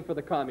wasn't working for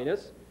the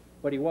communists,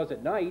 but he was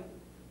at night.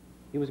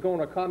 He was going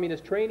to a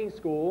communist training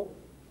school.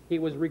 He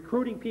was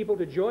recruiting people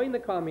to join the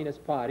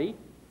Communist Party.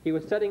 He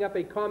was setting up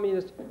a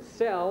communist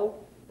cell,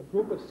 a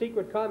group of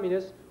secret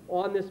communists,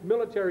 on this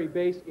military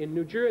base in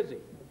New Jersey.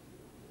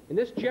 And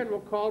this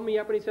general called me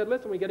up and he said,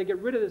 listen, we got to get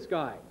rid of this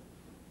guy.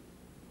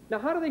 Now,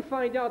 how do they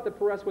find out that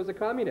Perez was a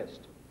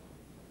communist?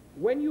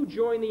 When you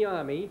join the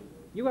Army,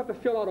 you have to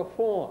fill out a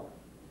form.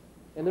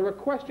 And there are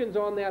questions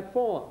on that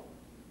form.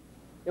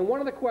 And one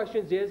of the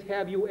questions is,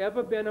 have you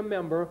ever been a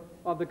member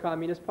of the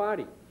Communist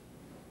Party?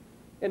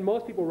 And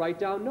most people write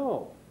down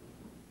no.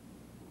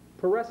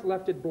 Perez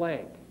left it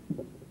blank.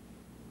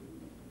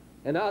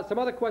 And some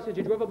other questions,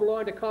 did you ever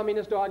belong to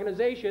communist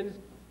organizations?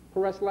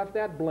 Perez left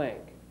that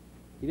blank.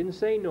 He didn't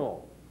say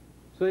no.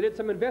 So they did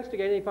some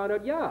investigating, they found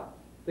out, yeah,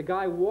 the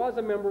guy was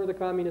a member of the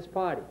Communist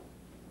Party.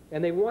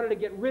 And they wanted to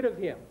get rid of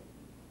him.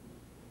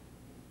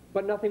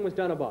 But nothing was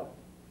done about it.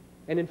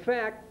 And in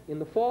fact, in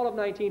the fall of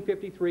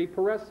 1953,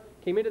 Perez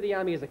came into the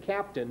Army as a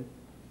captain,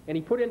 and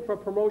he put in for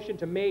promotion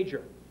to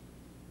major.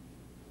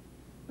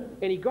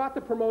 And he got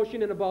the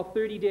promotion in about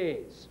 30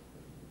 days.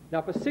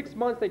 Now, for 6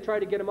 months, they tried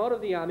to get him out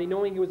of the Army,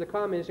 knowing he was a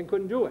communist, and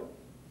couldn't do it.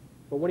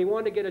 But when he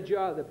wanted to get a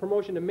job, the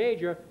promotion to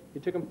major,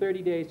 it took him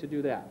 30 days to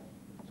do that.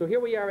 So here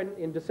we are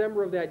in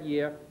December of that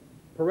year.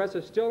 Perez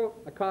is still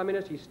a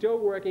communist. He's still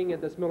working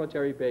at this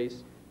military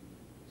base.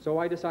 So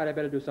I decided I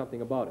better do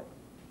something about it.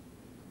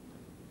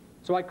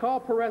 So I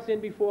called Perez in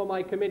before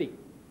my committee,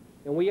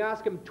 and we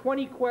asked him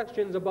 20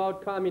 questions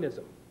about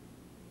communism.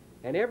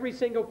 And every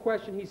single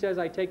question he says,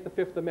 I take the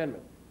Fifth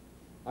Amendment.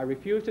 I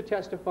refuse to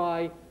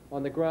testify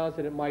on the grounds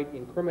that it might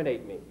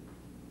incriminate me.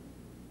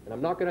 And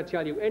I'm not going to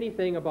tell you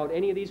anything about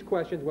any of these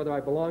questions, whether I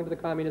belong to the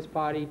Communist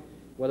Party,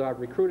 whether I've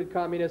recruited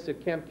communists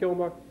at Camp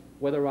Kilmer,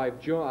 whether I've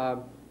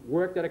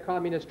worked at a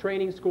communist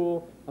training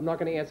school. I'm not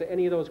going to answer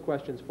any of those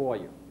questions for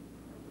you.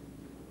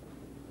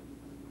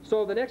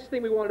 So the next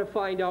thing we wanted to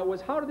find out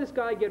was, how did this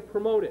guy get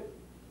promoted?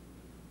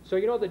 So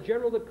you know, the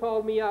general that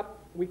called me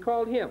up, we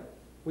called him.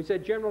 We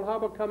said, General, how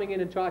about coming in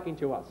and talking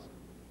to us,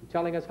 and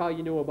telling us how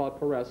you knew about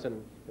Perez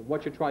and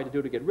what you tried to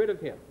do to get rid of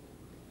him.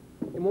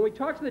 And when we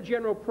talked to the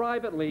general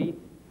privately,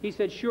 he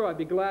said, sure, I'd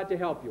be glad to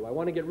help you. I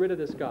want to get rid of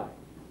this guy.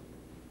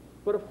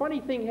 But a funny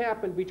thing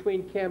happened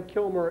between Camp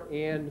Kilmer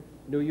and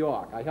New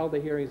York. I held the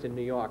hearings in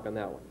New York on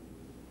that one.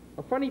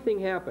 A funny thing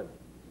happened.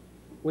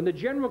 When the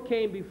general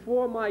came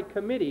before my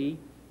committee,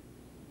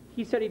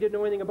 he said he didn't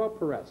know anything about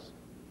Perez.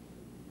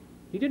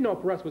 He didn't know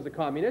Perez was a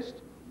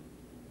communist.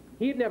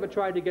 He had never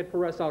tried to get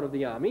Perez out of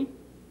the Army.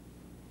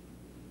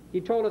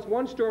 He told us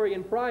one story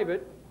in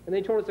private, and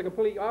they told us a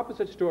completely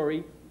opposite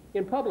story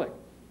in public.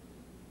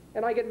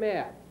 And I get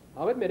mad.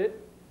 I'll admit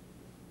it.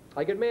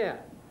 I get mad.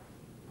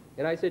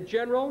 And I said,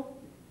 General,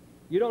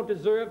 you don't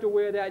deserve to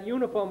wear that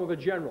uniform of a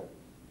general,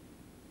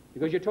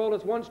 because you told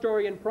us one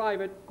story in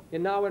private,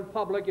 and now in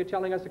public you're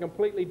telling us a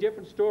completely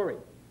different story.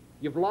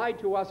 You've lied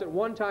to us at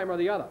one time or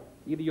the other.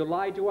 Either you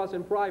lied to us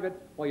in private,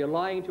 or you're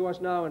lying to us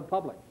now in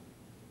public.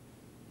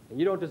 And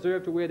you don't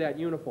deserve to wear that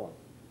uniform.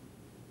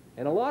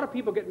 And a lot of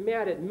people get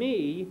mad at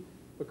me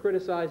for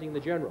criticizing the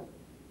general,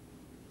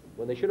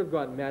 when they should have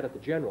gotten mad at the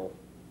general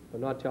for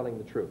not telling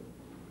the truth.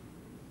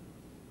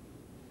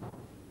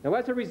 Now,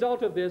 as a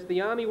result of this,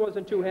 the Army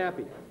wasn't too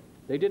happy.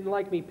 They didn't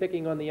like me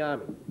picking on the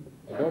Army.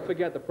 And don't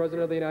forget, the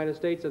President of the United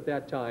States at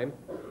that time,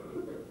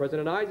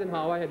 President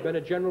Eisenhower, had been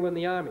a general in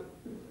the Army.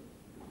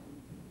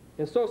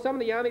 And so some of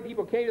the Army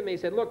people came to me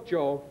and said, look,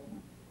 Joe,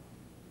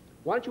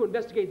 why don't you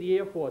investigate the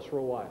Air Force for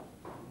a while?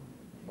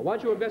 Or why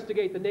don't you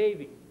investigate the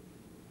Navy?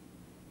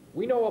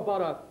 We know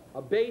about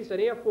a base, an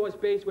Air Force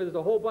base, where there's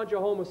a whole bunch of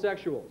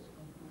homosexuals.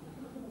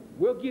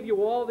 We'll give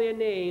you all their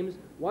names.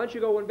 Why don't you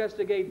go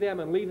investigate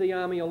them and leave the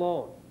Army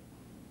alone?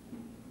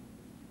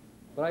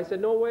 But I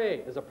said, no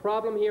way. There's a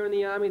problem here in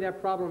the Army.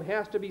 That problem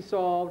has to be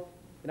solved,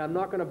 and I'm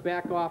not going to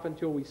back off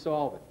until we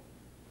solve it.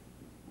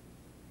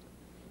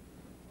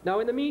 Now,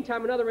 in the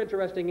meantime, another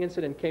interesting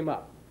incident came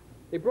up.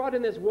 They brought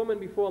in this woman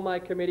before my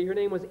committee. Her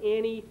name was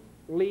Annie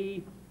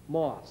Lee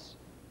Moss.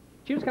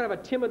 She was kind of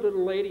a timid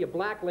little lady, a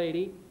black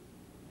lady,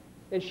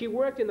 and she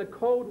worked in the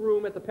code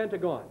room at the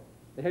Pentagon,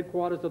 the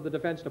headquarters of the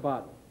Defense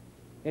Department.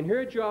 And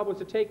her job was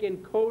to take in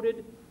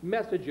coded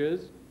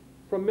messages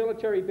from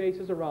military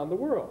bases around the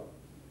world.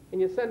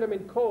 And you send them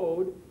in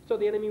code so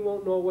the enemy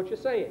won't know what you're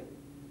saying.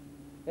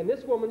 And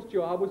this woman's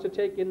job was to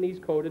take in these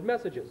coded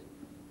messages.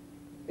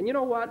 And you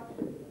know what?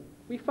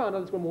 We found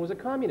out this woman was a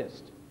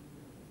communist.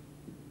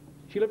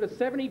 She lived at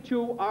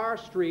 72 R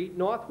Street,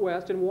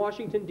 Northwest in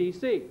Washington,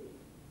 D.C. And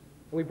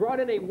we brought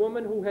in a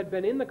woman who had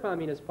been in the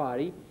Communist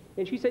Party,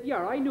 and she said,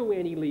 yeah, I knew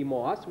Annie Lee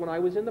Moss when I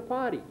was in the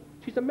party.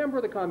 She's a member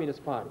of the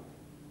Communist Party.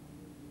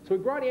 So we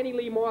brought Annie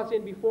Lee Moss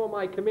in before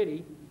my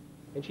committee,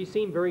 and she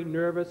seemed very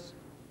nervous.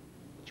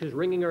 She was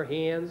wringing her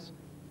hands.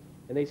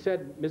 And they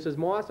said, Mrs.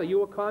 Moss, are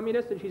you a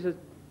communist? And she says,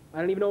 I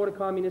don't even know what a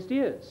communist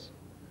is.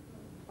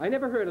 I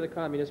never heard of the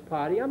Communist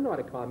Party. I'm not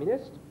a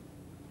communist.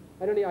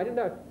 I didn't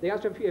know. They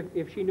asked her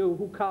if she knew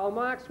who Karl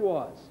Marx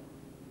was.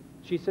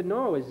 She said,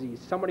 no, is he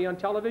somebody on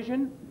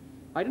television?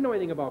 I didn't know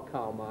anything about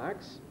Karl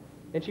Marx.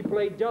 And she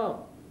played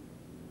dumb.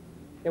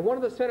 And one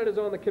of the senators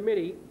on the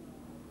committee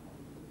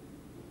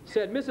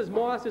said, Mrs.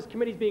 Moss, this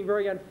committee's being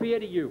very unfair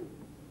to you.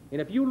 And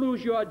if you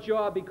lose your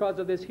job because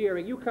of this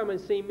hearing, you come and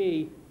see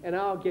me, and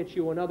I'll get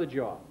you another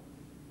job.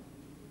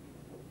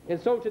 And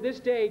so to this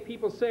day,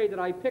 people say that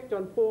I picked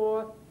on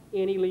poor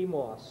Annie Lee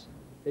Moss,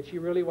 that she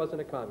really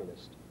wasn't a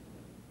communist.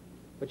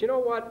 But you know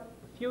what?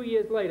 A few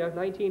years later,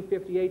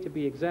 1958 to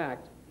be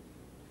exact,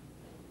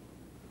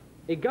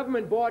 a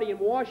government body in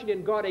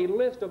Washington got a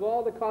list of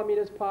all the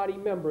Communist Party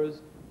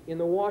members in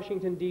the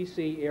Washington,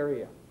 D.C.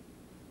 area.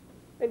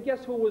 And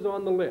guess who was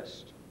on the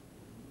list?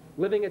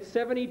 Living at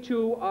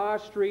 72 R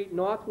Street,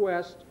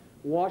 Northwest,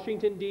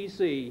 Washington,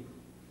 D.C.,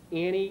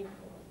 Annie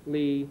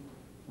Lee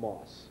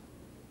Moss.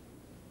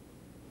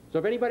 So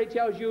if anybody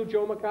tells you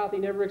Joe McCarthy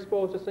never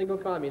exposed a single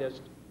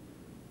communist,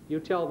 you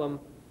tell them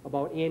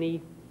about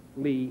Annie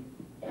Lee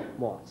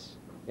Moss,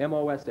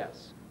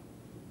 M-O-S-S.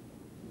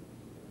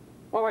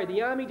 All right,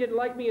 the Army didn't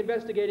like me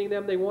investigating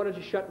them. They wanted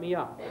to shut me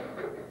up.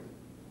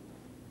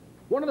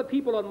 One of the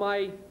people on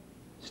my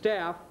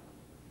staff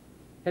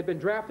had been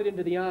drafted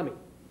into the Army.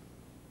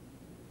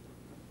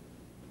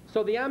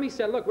 So the Army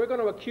said, look, we're going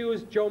to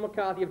accuse Joe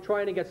McCarthy of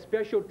trying to get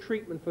special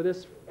treatment for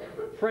this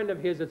friend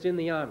of his that's in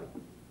the Army.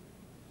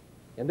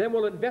 And then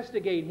we'll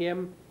investigate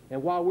him,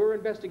 and while we're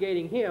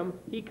investigating him,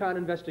 he can't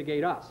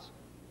investigate us.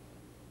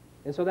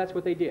 And so that's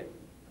what they did.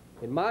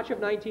 In March of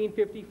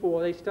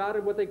 1954, they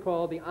started what they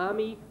called the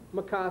Army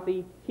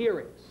McCarthy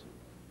hearings.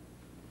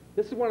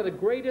 This is one of the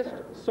greatest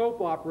soap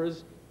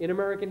operas in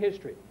American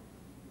history.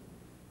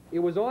 It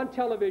was on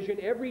television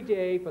every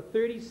day for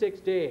 36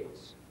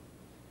 days.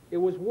 It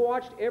was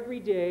watched every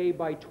day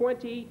by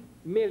 20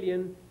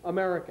 million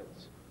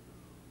Americans.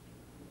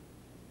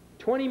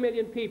 20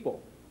 million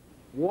people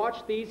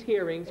watched these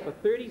hearings for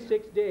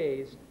 36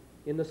 days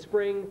in the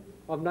spring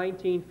of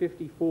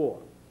 1954.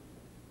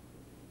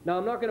 Now,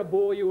 I'm not going to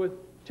bore you with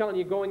telling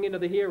you going into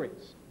the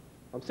hearings.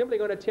 I'm simply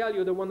going to tell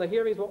you that when the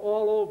hearings were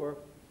all over,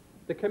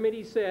 the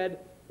committee said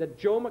that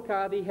Joe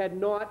McCarthy had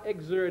not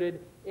exerted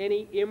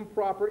any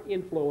improper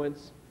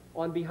influence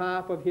on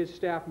behalf of his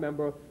staff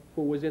member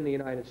who was in the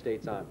United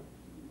States Army.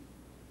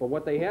 But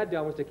what they had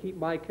done was to keep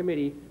my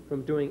committee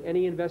from doing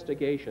any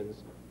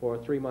investigations for a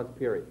 3-month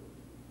period.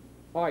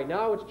 All right,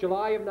 now it's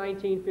July of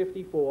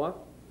 1954,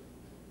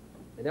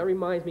 and that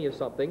reminds me of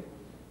something.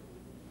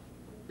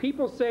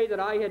 People say that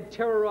I had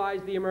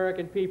terrorized the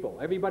American people.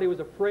 Everybody was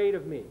afraid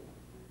of me.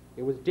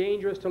 It was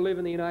dangerous to live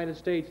in the United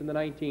States in the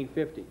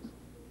 1950s.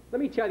 Let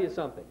me tell you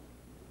something.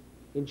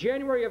 In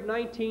January of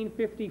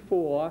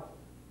 1954,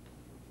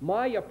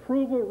 my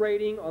approval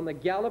rating on the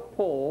Gallup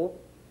poll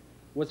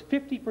was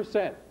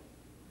 50%.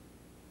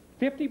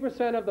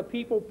 50% of the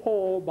people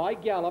polled by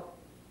Gallup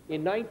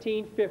in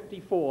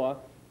 1954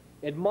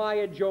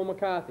 admired Joe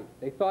McCarthy.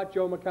 They thought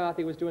Joe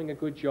McCarthy was doing a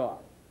good job.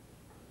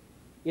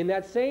 In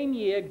that same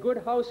year,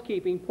 Good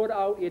Housekeeping put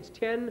out its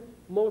 10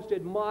 most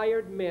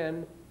admired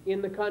men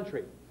in the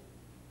country.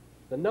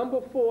 The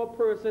number 4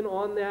 person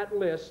on that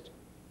list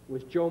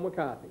was Joe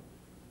McCarthy.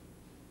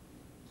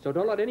 So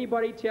don't let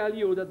anybody tell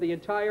you that the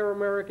entire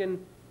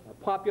American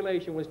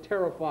population was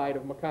terrified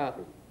of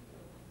McCarthy.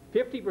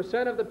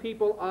 50% of the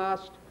people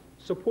asked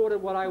supported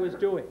what I was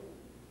doing.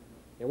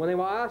 And when they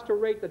were asked to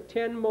rate the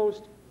 10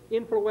 most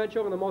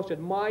influential and the most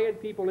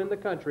admired people in the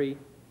country,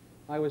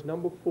 I was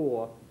number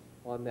 4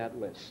 on that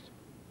list.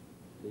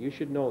 You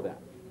should know that.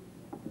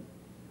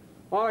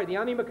 All right, the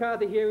Army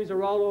McCarthy hearings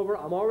are all over.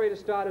 I'm all ready to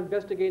start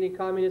investigating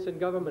communists in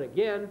government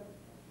again.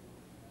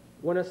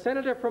 When a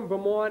senator from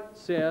Vermont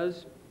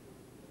says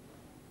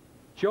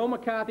Joe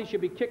McCarthy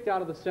should be kicked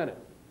out of the Senate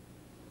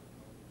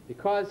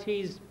because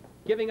he's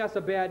giving us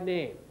a bad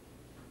name,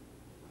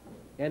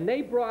 and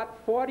they brought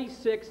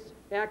 46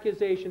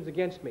 accusations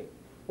against me,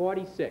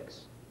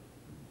 46.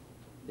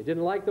 They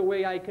didn't like the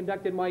way I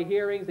conducted my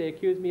hearings. They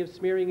accused me of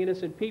smearing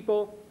innocent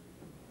people.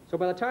 So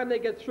by the time they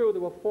get through,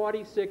 there were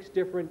 46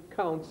 different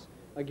counts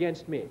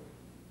against me.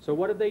 So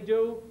what did they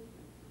do?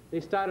 They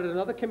started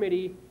another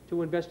committee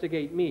to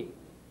investigate me.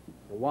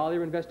 And while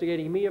they're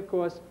investigating me, of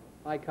course,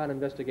 I can't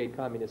investigate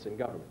communists in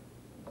government.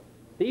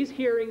 These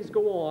hearings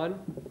go on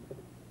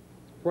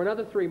for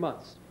another 3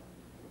 months,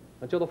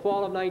 until the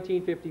fall of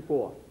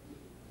 1954.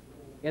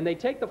 And they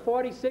take the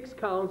 46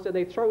 counts and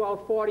they throw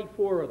out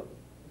 44 of them.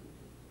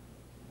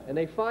 And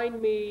they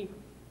find me,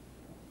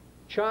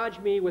 charge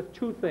me with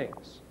 2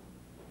 things.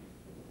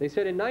 They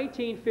said in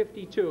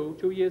 1952,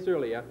 2 years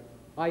earlier,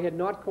 I had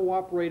not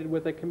cooperated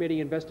with a committee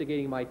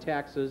investigating my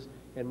taxes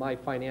and my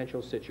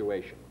financial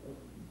situation.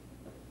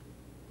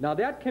 Now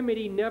that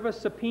committee never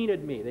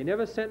subpoenaed me. They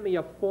never sent me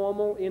a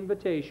formal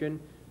invitation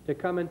to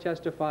come and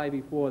testify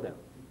before them.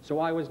 So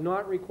I was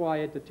not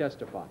required to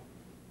testify.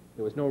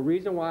 There was no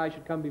reason why I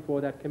should come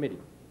before that committee,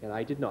 and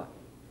I did not.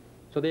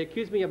 So they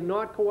accused me of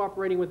not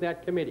cooperating with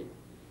that committee.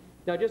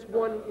 Now just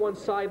one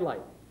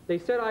sidelight. They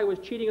said I was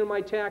cheating on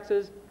my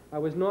taxes. I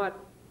was not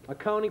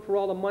accounting for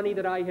all the money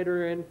that I had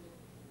earned.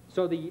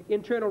 So the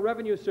Internal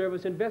Revenue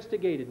Service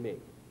investigated me.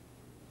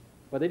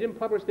 But they didn't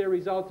publish their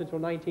results until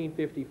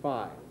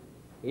 1955.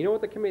 And you know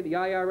what the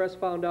IRS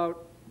found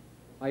out?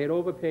 I had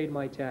overpaid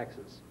my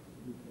taxes.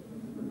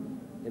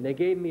 And they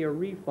gave me a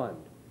refund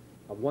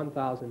of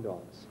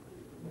 $1,000.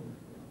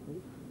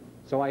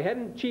 So I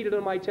hadn't cheated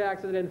on my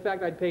taxes, and in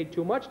fact, I'd paid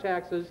too much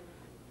taxes,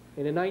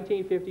 and in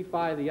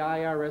 1955, the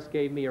IRS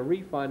gave me a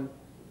refund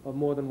of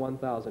more than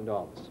 $1,000.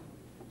 So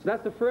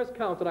that's the first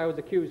count that I was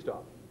accused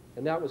of,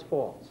 and that was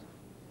false.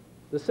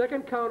 The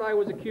second count I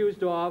was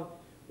accused of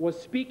was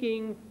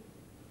speaking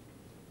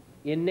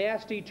in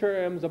nasty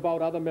terms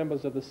about other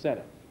members of the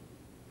Senate.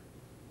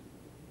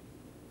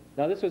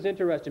 Now this was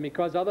interesting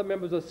because other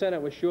members of the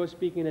Senate were sure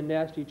speaking in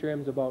nasty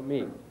terms about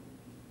me.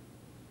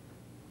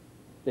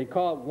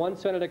 One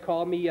senator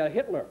called me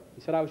Hitler.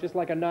 He said I was just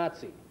like a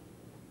Nazi,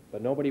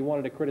 but nobody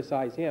wanted to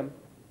criticize him.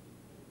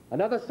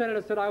 Another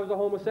senator said I was a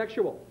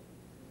homosexual,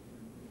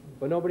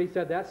 but nobody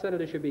said that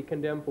senator should be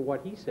condemned for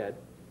what he said.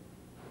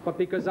 But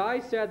because I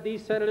said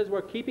these senators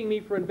were keeping me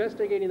from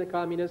investigating the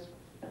communists,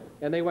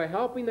 and they were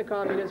helping the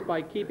communists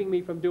by keeping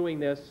me from doing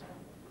this,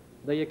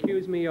 they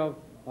accused me of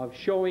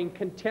showing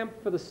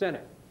contempt for the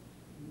Senate.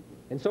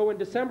 And so in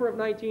December of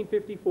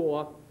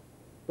 1954,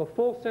 the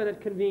full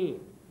Senate convened,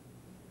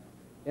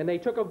 and they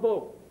took a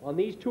vote on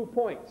these 2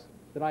 points,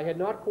 that I had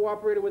not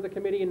cooperated with the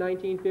committee in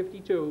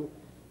 1952,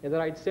 and that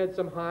I'd said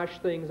some harsh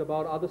things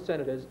about other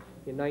senators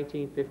in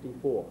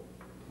 1954.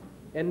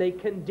 And they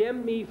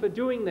condemned me for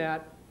doing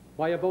that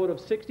by a vote of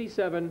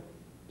 67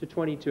 to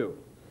 22.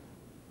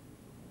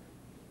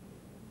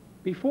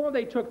 Before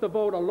they took the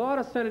vote, a lot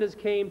of senators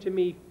came to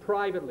me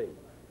privately,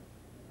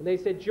 and they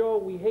said, Joe,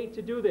 we hate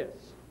to do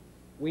this.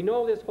 We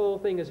know this whole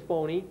thing is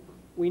phony.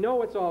 We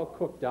know it's all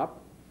cooked up.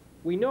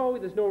 We know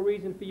there's no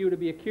reason for you to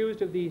be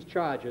accused of these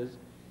charges,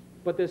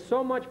 but there's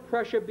so much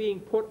pressure being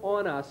put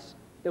on us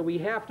that we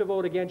have to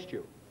vote against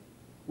you.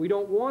 We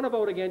don't want to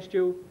vote against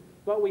you,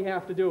 but we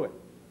have to do it.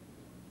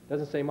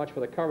 Doesn't say much for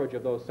the courage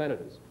of those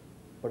senators,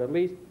 but at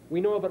least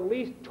we know of at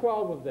least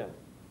 12 of them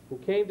who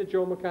came to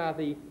Joe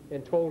McCarthy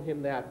and told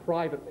him that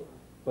privately.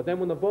 But then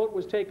when the vote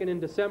was taken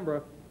in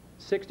December,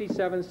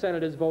 67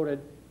 senators voted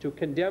to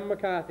condemn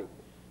McCarthy,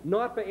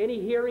 not for any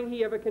hearing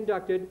he ever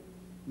conducted,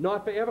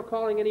 not for ever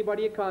calling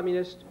anybody a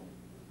communist,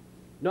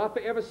 not for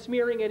ever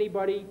smearing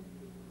anybody,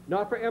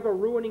 not for ever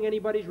ruining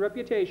anybody's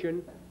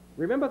reputation.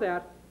 Remember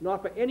that,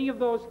 not for any of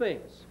those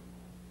things.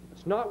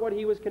 It's not what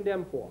he was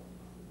condemned for.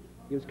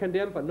 He was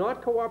condemned for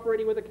not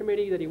cooperating with a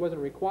committee that he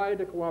wasn't required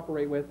to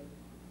cooperate with,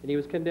 and he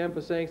was condemned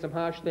for saying some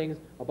harsh things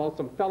about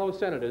some fellow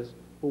senators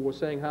who were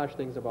saying harsh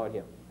things about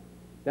him.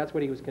 That's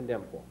what he was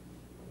condemned for.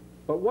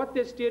 But what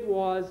this did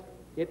was,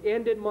 it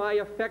ended my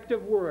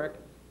effective work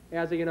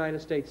as a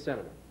United States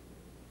Senator.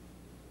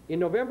 In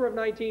November of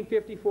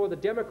 1954, the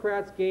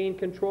Democrats gained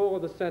control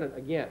of the Senate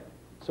again,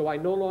 so I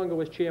no longer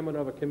was chairman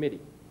of a committee.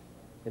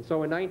 And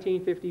so in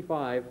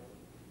 1955,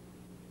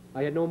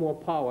 I had no more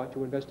power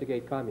to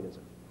investigate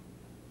communism.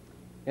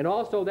 And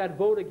also that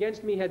vote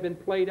against me had been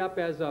played up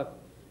as a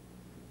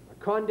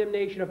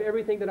condemnation of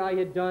everything that I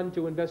had done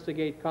to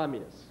investigate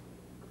communists.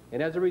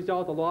 And as a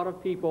result, a lot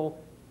of people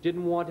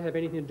didn't want to have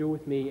anything to do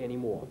with me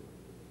anymore.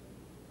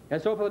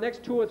 And so for the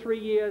next 2 or 3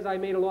 years, I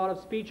made a lot of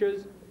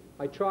speeches.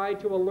 I tried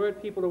to alert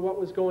people to what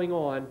was going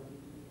on,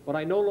 but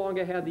I no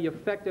longer had the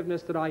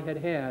effectiveness that I had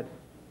had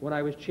when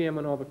I was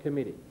chairman of a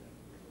committee.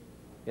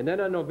 And then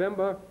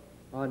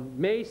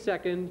on May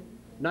 2nd,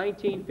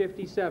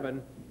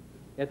 1957,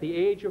 at the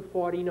age of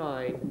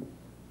 49,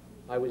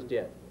 I was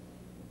dead.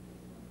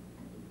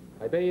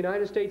 I'd been a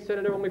United States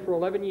Senator only for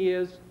 11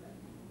 years.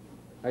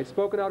 I'd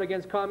spoken out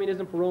against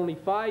communism for only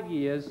 5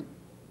 years,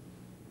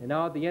 and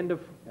now at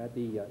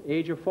the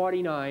age of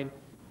 49,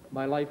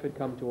 my life had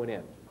come to an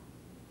end.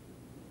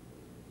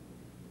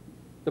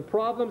 The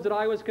problems that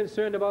I was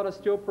concerned about are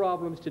still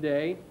problems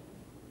today,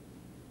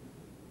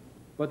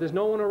 but there's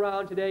no one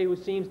around today who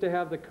seems to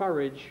have the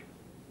courage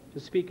to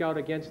speak out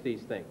against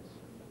these things.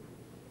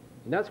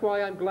 And that's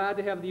why I'm glad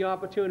to have the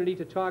opportunity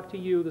to talk to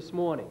you this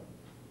morning,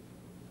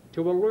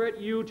 to alert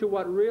you to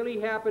what really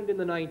happened in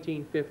the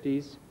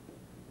 1950s,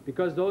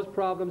 because those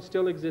problems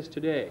still exist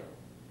today.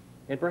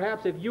 And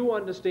perhaps if you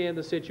understand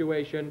the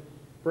situation,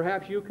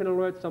 perhaps you can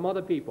alert some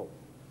other people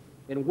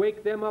and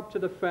wake them up to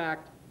the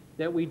fact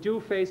that we do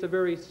face a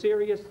very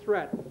serious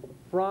threat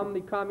from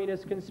the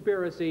communist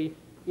conspiracy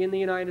in the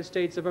United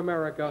States of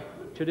America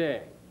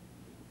today.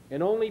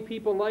 And only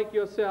people like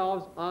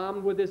yourselves,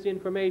 armed with this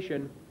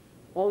information,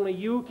 only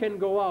you can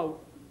go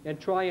out and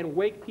try and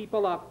wake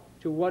people up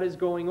to what is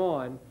going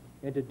on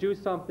and to do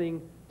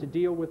something to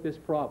deal with this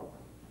problem.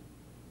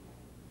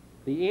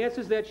 The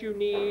answers that you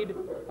need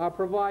are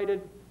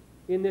provided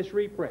in this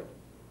reprint.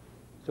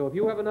 So if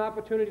you have an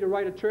opportunity to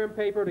write a term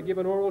paper, to give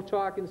an oral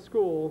talk in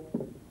school,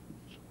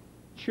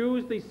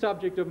 choose the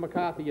subject of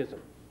McCarthyism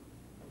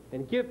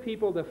and give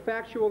people the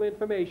factual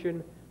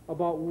information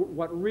about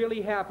what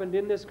really happened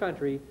in this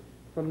country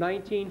from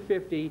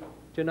 1950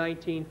 to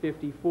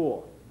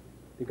 1954.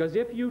 Because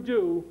if you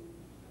do,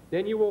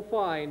 then you will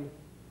find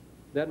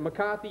that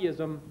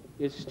McCarthyism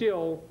is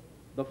still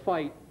the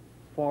fight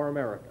for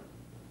America.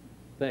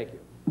 Thank you.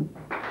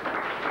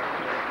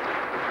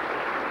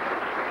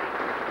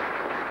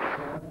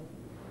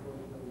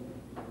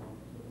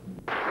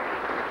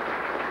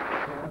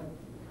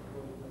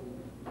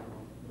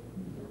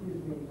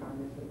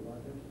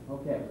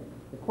 Okay.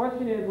 The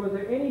question is, was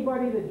there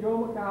anybody that Joe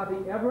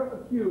McCarthy ever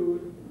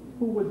accused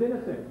who was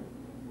innocent,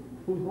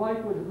 whose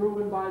life was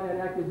ruined by that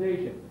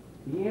accusation?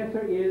 The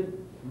answer is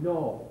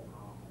no.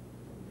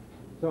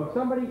 So if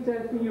somebody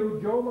says to you,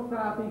 Joe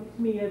McCarthy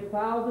smeared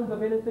thousands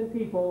of innocent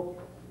people,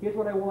 here's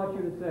what I want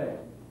you to say.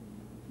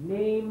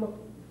 Name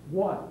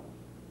one.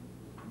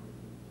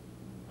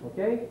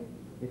 Okay?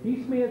 If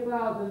he smeared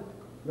thousands,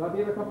 you ought to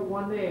be able to come up with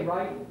one name,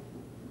 right?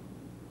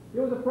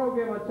 There was a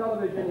program on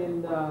television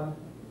in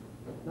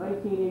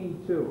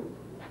 1982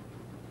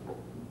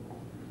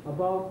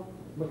 about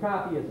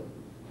McCarthyism.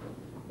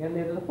 And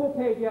there's a full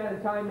page ad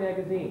in Time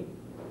magazine.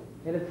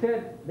 And it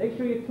said, make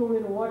sure you tune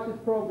in and watch this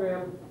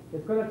program.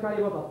 It's going to tell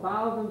you about the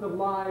thousands of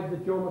lives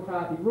that Joe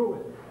McCarthy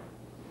ruined.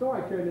 So I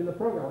turned in the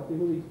program to see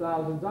who these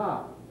thousands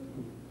are.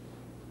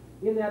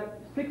 In that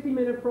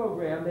 60-minute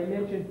program, they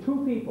mentioned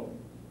two people.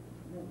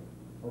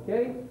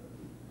 Okay?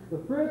 The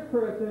first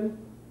person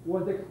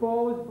was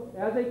exposed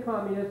as a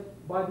communist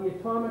by the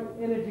Atomic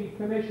Energy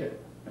Commission.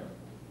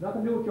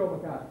 Nothing to do with Joe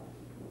McCarthy.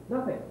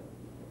 Nothing.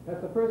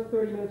 That's the first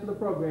 30 minutes of the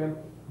program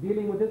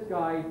dealing with this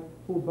guy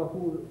who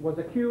was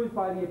accused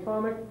by the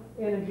Atomic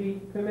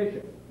Energy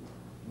Commission.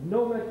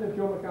 No mention of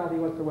Joe McCarthy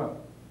whatsoever.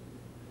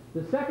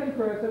 The second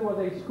person was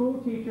a school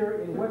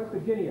teacher in West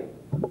Virginia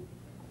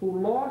who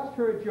lost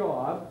her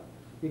job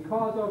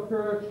because of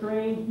her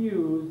strange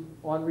views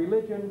on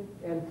religion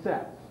and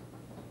sex.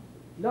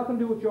 Nothing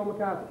to do with Joe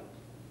McCarthy.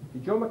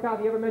 Did Joe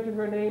McCarthy ever mention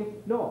her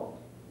name? No.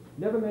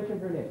 Never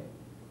mentioned her name.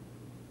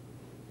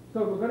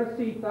 So we're going to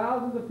see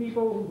thousands of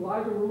people whose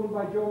lives are ruined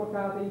by Joe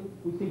McCarthy.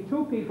 We see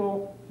two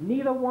people,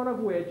 neither one of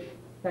which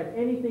had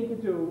anything to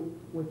do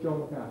with Joe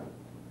McCarthy.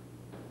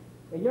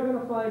 And you're going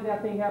to find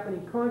that thing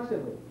happening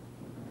constantly.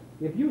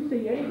 If you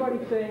see anybody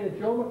saying that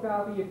Joe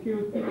McCarthy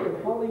accused people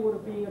in Hollywood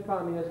of being a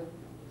communist,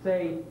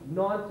 say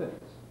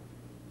nonsense.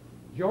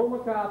 Joe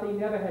McCarthy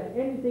never had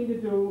anything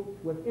to do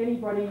with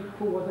anybody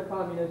who was a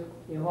communist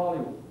in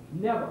Hollywood.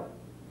 Never.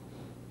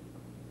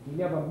 He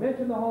never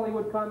mentioned the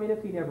Hollywood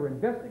communists. He never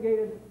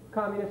investigated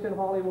communists in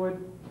Hollywood.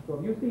 So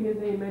if you see his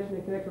name mentioned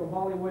in connection with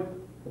Hollywood,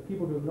 the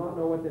people do not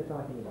know what they're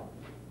talking about.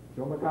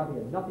 Joe McCarthy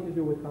had nothing to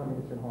do with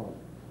communists in Hollywood.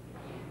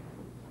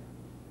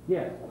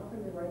 Yes? How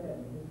can they write that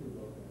in the history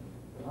book?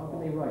 How can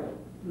they write it?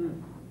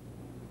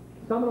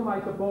 Some of them,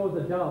 I suppose,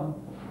 are dumb.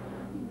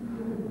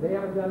 They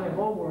haven't done their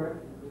homework.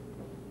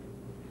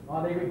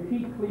 Or they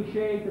repeat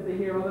cliches that they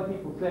hear other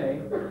people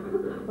say.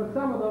 But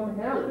some of them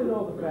have to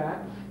know the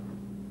facts,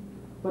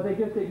 but they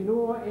just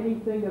ignore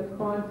anything that's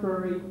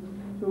contrary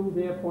to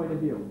their point of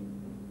view.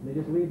 And they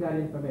just leave that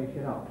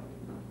information out.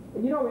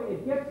 And you know,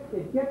 it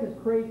gets as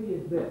crazy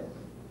as this.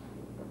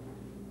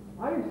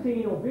 I have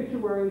seen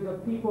obituaries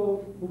of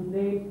people whose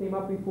names came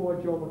up before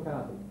Joe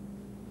McCarthy.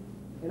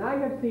 And I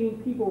have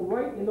seen people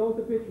write in those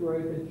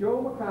obituaries that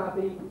Joe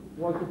McCarthy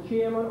was the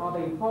chairman of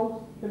a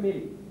House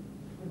committee.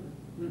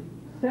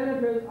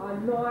 Senators are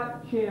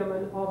not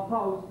chairmen of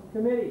House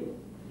committees.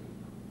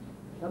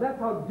 Now that's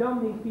how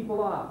dumb these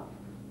people are,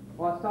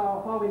 or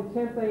how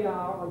intent they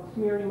are on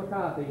smearing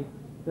McCarthy,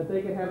 that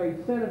they can have a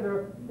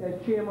senator as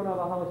chairman of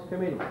a House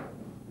committee.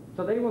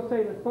 So they will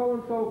say that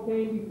so-and-so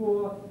came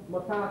before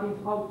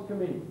McCarthy's House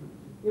committee.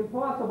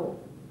 Impossible.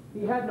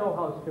 He had no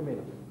House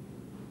committee.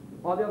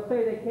 Or they'll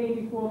say they came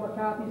before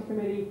McCarthy's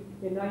committee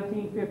in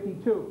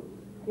 1952.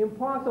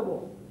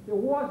 Impossible. There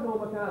was no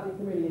McCarthy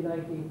committee in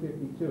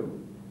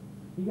 1952.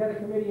 He had a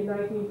committee in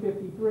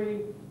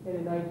 1953 and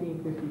in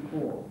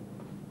 1954.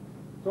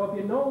 So if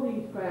you know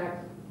these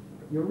facts,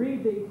 you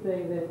read these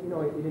things, and you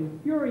know it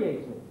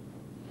infuriates me.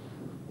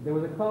 There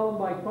was a column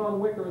by Tom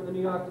Wicker in the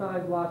New York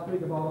Times last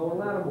week about Owen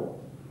Lattimore.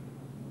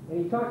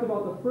 And he talked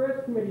about the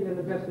first committee that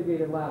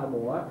investigated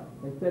Lattimore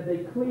and said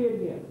they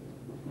cleared him,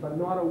 but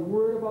not a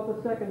word about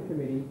the second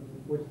committee,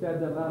 which said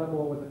that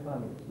Lattimore was a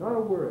communist. Not a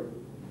word.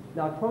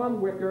 Now,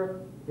 Tom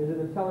Wicker is an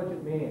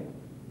intelligent man.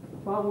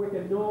 Tom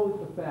Wicker knows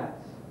the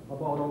facts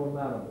about Owen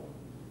Lattimore.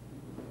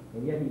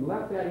 And yet he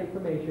left that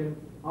information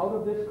out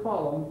of this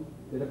column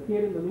that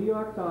appeared in the New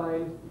York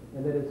Times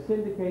and that is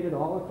syndicated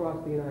all across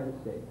the United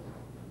States.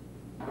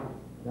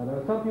 Now, there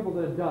are some people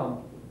that are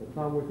dumb, but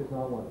Tom Wicker is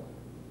not one of them.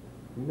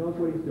 He knows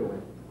what he's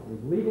doing.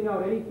 He's leaving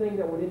out anything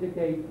that would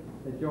indicate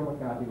that Joe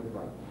McCarthy was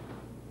right.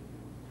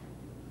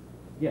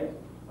 Yes?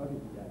 How did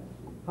he die?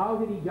 How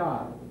did he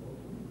die?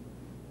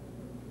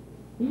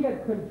 He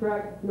had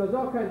there's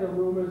all kinds of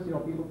rumors,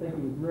 people think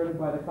he was murdered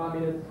by the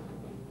communists.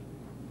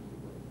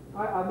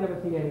 I've never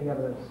seen any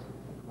evidence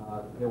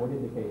that would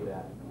indicate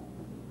that.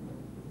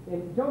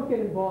 And don't get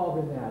involved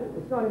in that.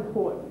 It's not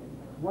important.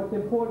 What's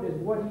important is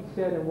what he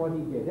said and what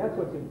he did. That's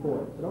what's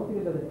important. So don't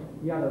get into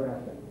the other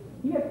aspect.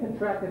 He had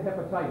contracted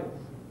hepatitis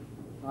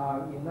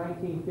in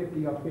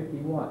 1950 or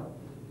 51,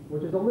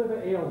 which is a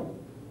liver ailment.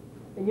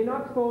 And you're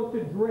not supposed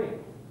to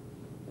drink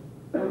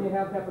when you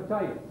have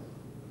hepatitis,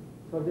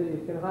 because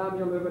it can harm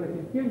your liver and it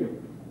can kill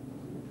you.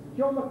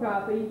 Joe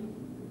McCarthy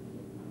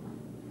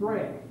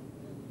drank.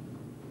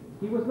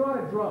 He was not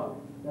a drunk,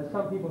 as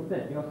some people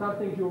think. Some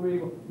things you'll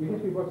read in your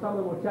history book, some of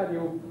them will tell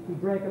you he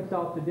drank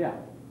himself to death.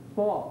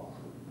 False.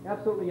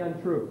 Absolutely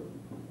untrue.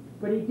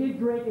 But he did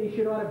drink, and he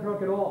should not have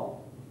drunk at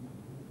all,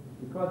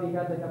 because he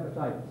had the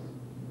hepatitis.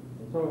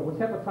 And so it was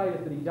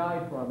hepatitis that he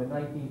died from in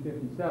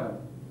 1957.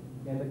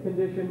 And the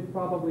condition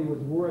probably was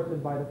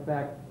worsened by the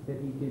fact that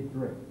he did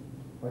drink.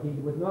 But he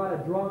was not a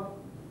drunk.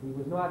 He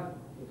was not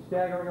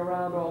staggering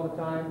around all the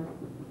time.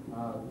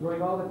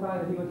 During all the time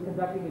that he was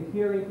conducting his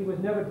hearings, he was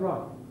never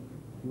drunk.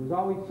 He was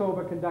always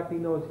sober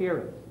conducting those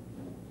hearings.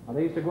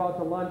 They used to go out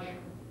to lunch.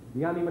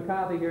 The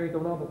McCarthy hearings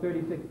went on for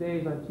 36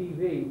 days on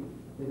TV.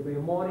 There'd be a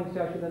morning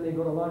session, then they'd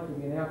go to lunch.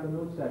 There'd be an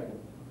afternoon session.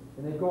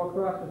 And they'd go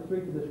across the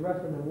street to this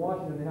restaurant in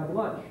Washington and have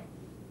lunch.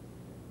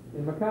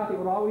 And McCarthy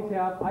would always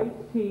have iced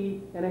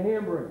tea and a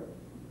hamburger.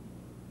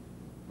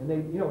 And they,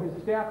 you know,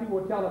 his staff people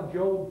would tell him,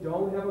 Joe,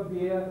 don't have a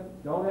beer,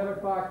 don't have a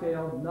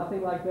cocktail,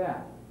 nothing like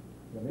that.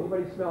 If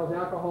anybody smells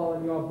alcohol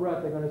in your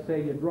breath, they're going to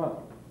say you're drunk.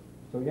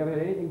 So you never had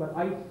anything but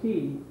iced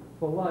tea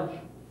for lunch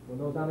when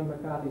those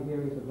McCarthy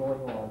hearings were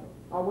going on,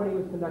 or when he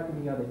was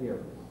conducting the other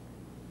hearings.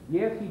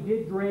 Yes, he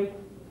did drink,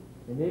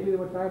 and maybe there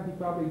were times he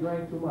probably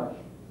drank too much.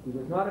 He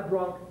was not a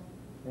drunk,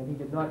 and he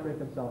did not drink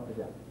himself to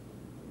death.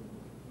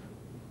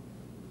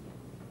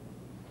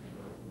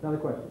 Another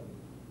question?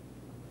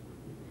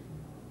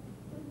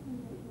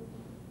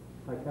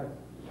 Hi, Kat.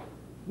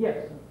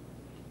 Yes.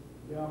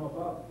 Yeah, I'm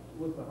about,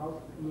 was the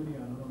House Committee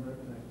on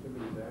Un-American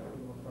Activities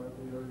active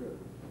McCarthy or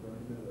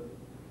during the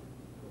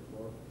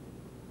war?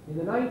 In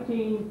the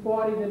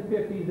 1940s and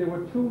 50s, there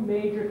were two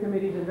major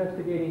committees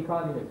investigating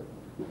communism.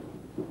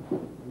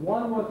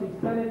 One was the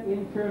Senate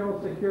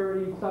Internal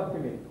Security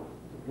Subcommittee,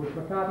 which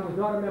McCarthy was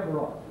not a member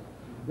of.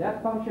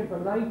 That functioned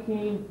from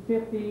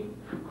 1950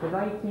 to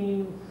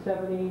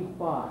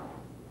 1975.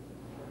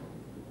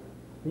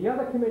 The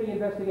other committee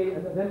investigated,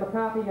 and then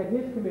McCarthy had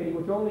his committee,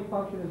 which only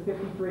functioned in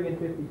 53 and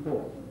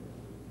 54.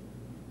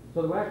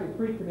 So there were actually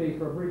three committees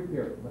for a brief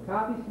period.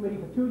 McCarthy's committee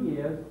for 2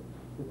 years,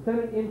 the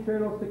Senate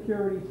Internal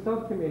Security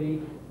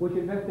Subcommittee, which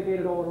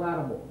investigated Owen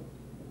Lattimore.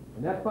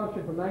 And that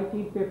functioned from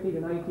 1950 to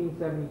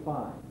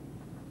 1975.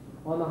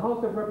 On the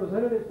House of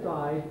Representatives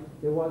side,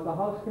 there was the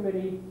House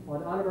Committee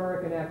on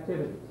Un-American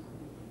Activities.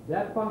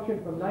 That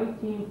functioned from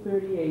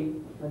 1938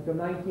 until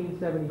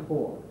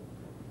 1974,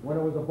 when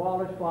it was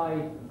abolished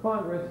by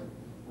Congress.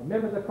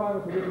 Members of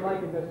Congress who didn't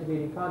like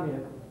investigating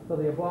communists, so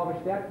they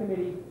abolished that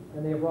committee,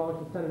 and they abolished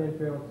the Senate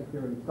Internal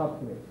Security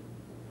Subcommittee.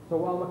 So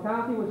while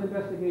McCarthy was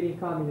investigating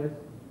communists,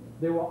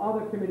 there were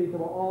other committees that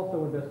were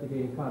also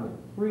investigating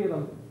communists, three of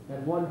them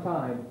at one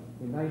time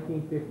in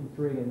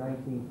 1953 and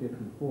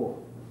 1954.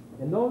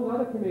 And those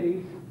other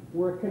committees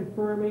were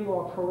confirming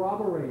or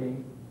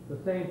corroborating the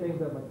same things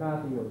that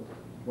McCarthy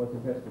was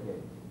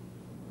investigating.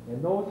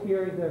 And those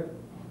hearings that,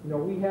 you know,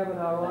 we have in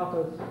our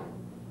office,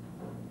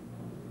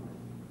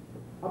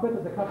 I bet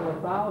there's a couple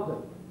of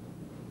thousand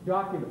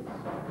documents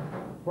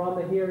from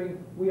the hearings.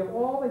 We have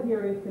all the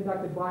hearings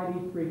conducted by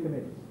these three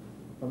committees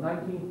from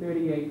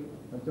 1938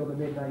 until the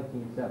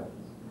mid-1970s.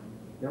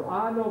 There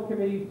are no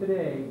committees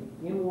today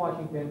in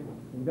Washington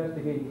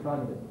investigating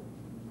communism.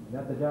 And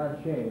that's a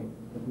darn shame,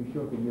 but we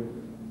sure can use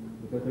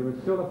it. Because there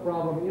is still a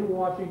problem in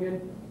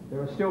Washington.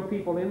 There are still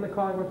people in the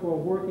Congress who are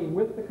working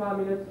with the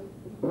communists,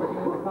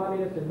 working with the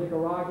communists in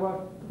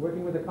Nicaragua,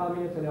 working with the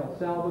communists in El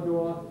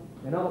Salvador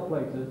and other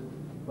places.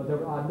 But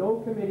there are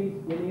no committees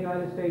in the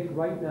United States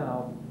right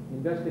now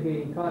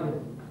investigating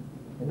communism.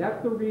 And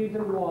that's the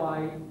reason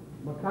why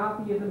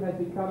McCarthyism has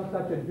become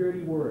such a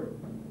dirty word.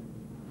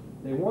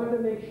 They wanted to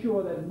make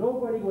sure that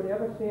nobody would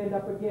ever stand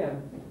up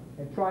again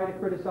and try to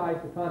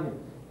criticize the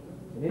communists.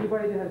 And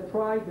anybody that has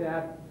tried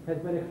that has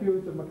been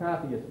accused of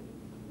McCarthyism.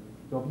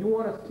 So if you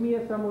want to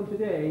smear someone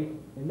today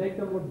and make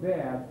them look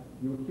bad,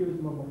 you accuse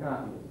them of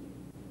McCarthyism.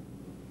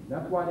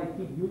 That's why they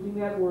keep using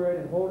that word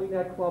and holding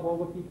that club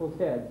over people's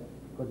heads,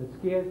 because it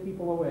scares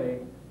people away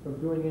from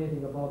doing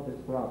anything about this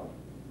problem.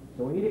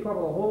 So we need to come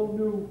up with a whole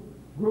new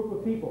group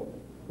of people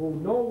who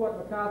know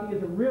what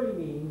McCarthyism really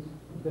means,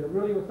 that it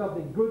really was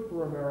something good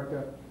for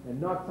America and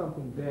not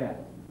something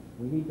bad.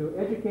 We need to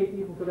educate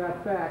people to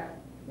that fact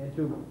and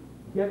to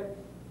get,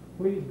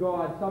 please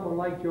God, someone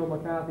like Joe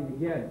McCarthy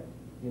again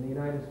in the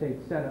United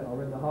States Senate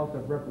or in the House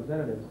of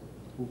Representatives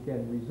who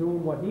can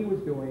resume what he was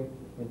doing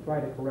and try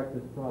to correct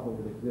this problem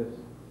that exists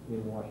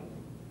in Washington.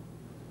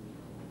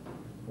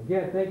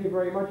 Again, thank you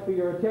very much for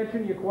your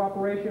attention, your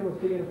cooperation. We'll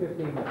see you in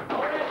 15 minutes.